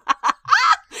Walgreens.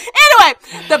 Anyway,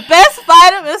 the best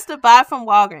vitamins to buy from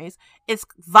Walgreens is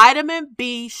Vitamin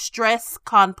B Stress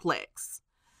Complex.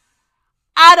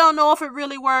 I don't know if it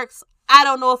really works. I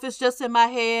don't know if it's just in my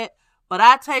head, but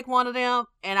I take one of them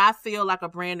and I feel like a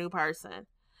brand new person.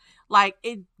 Like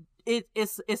it's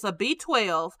a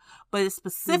B12, but it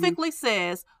specifically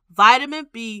says Vitamin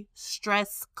B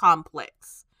Stress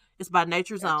Complex. It's by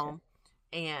Nature's Own,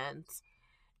 and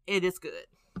it is good.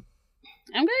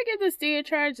 I'm gonna give this D a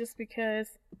try just because.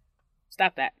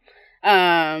 Stop that.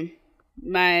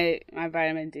 My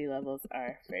vitamin D levels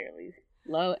are fairly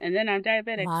low, and then I'm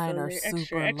diabetic, mine so are they're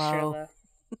super extra low.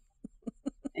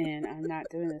 And I'm not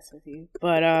doing this with you,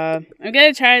 but I'm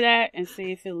gonna try that and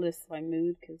see if it lifts my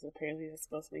mood because apparently it's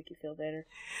supposed to make you feel better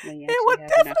when you actually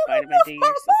have enough vitamin D.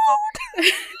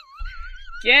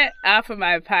 Get off of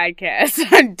my podcast.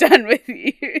 I'm done with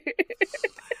you.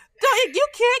 You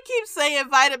can't keep saying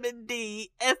vitamin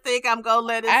D and think I'm going to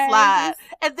let it slide.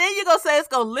 And then you're going to say it's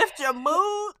going to lift your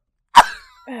mood.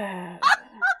 I'm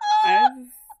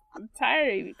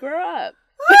tired of you. Grow up.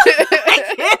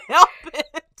 I can't help it.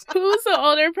 Who's the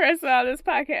older person on this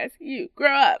podcast? You.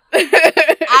 Grow up.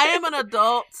 I am an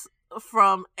adult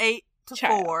from 8 to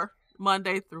 4,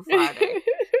 Monday through Friday.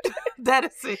 That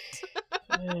is it.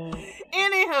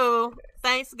 Anywho,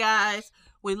 thanks, guys.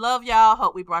 We love y'all.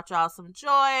 Hope we brought y'all some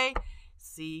joy.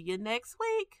 See you next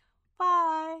week.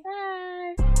 Bye.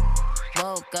 Bye.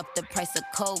 Woke up, the price of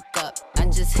coke up. I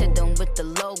just hit them with the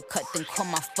low cut, then call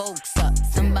my folks up.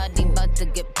 Somebody about to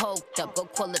get poked up, go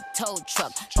call a tow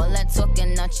truck. All that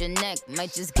talking out your neck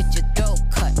might just get your throat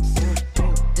cut.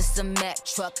 This a Mack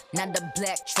truck, not a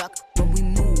black truck. When we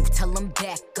move, tell them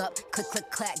back up. Click,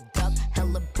 click, clack, duck.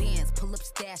 Hella bands, pull up,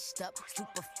 stashed up.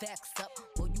 Super facts up.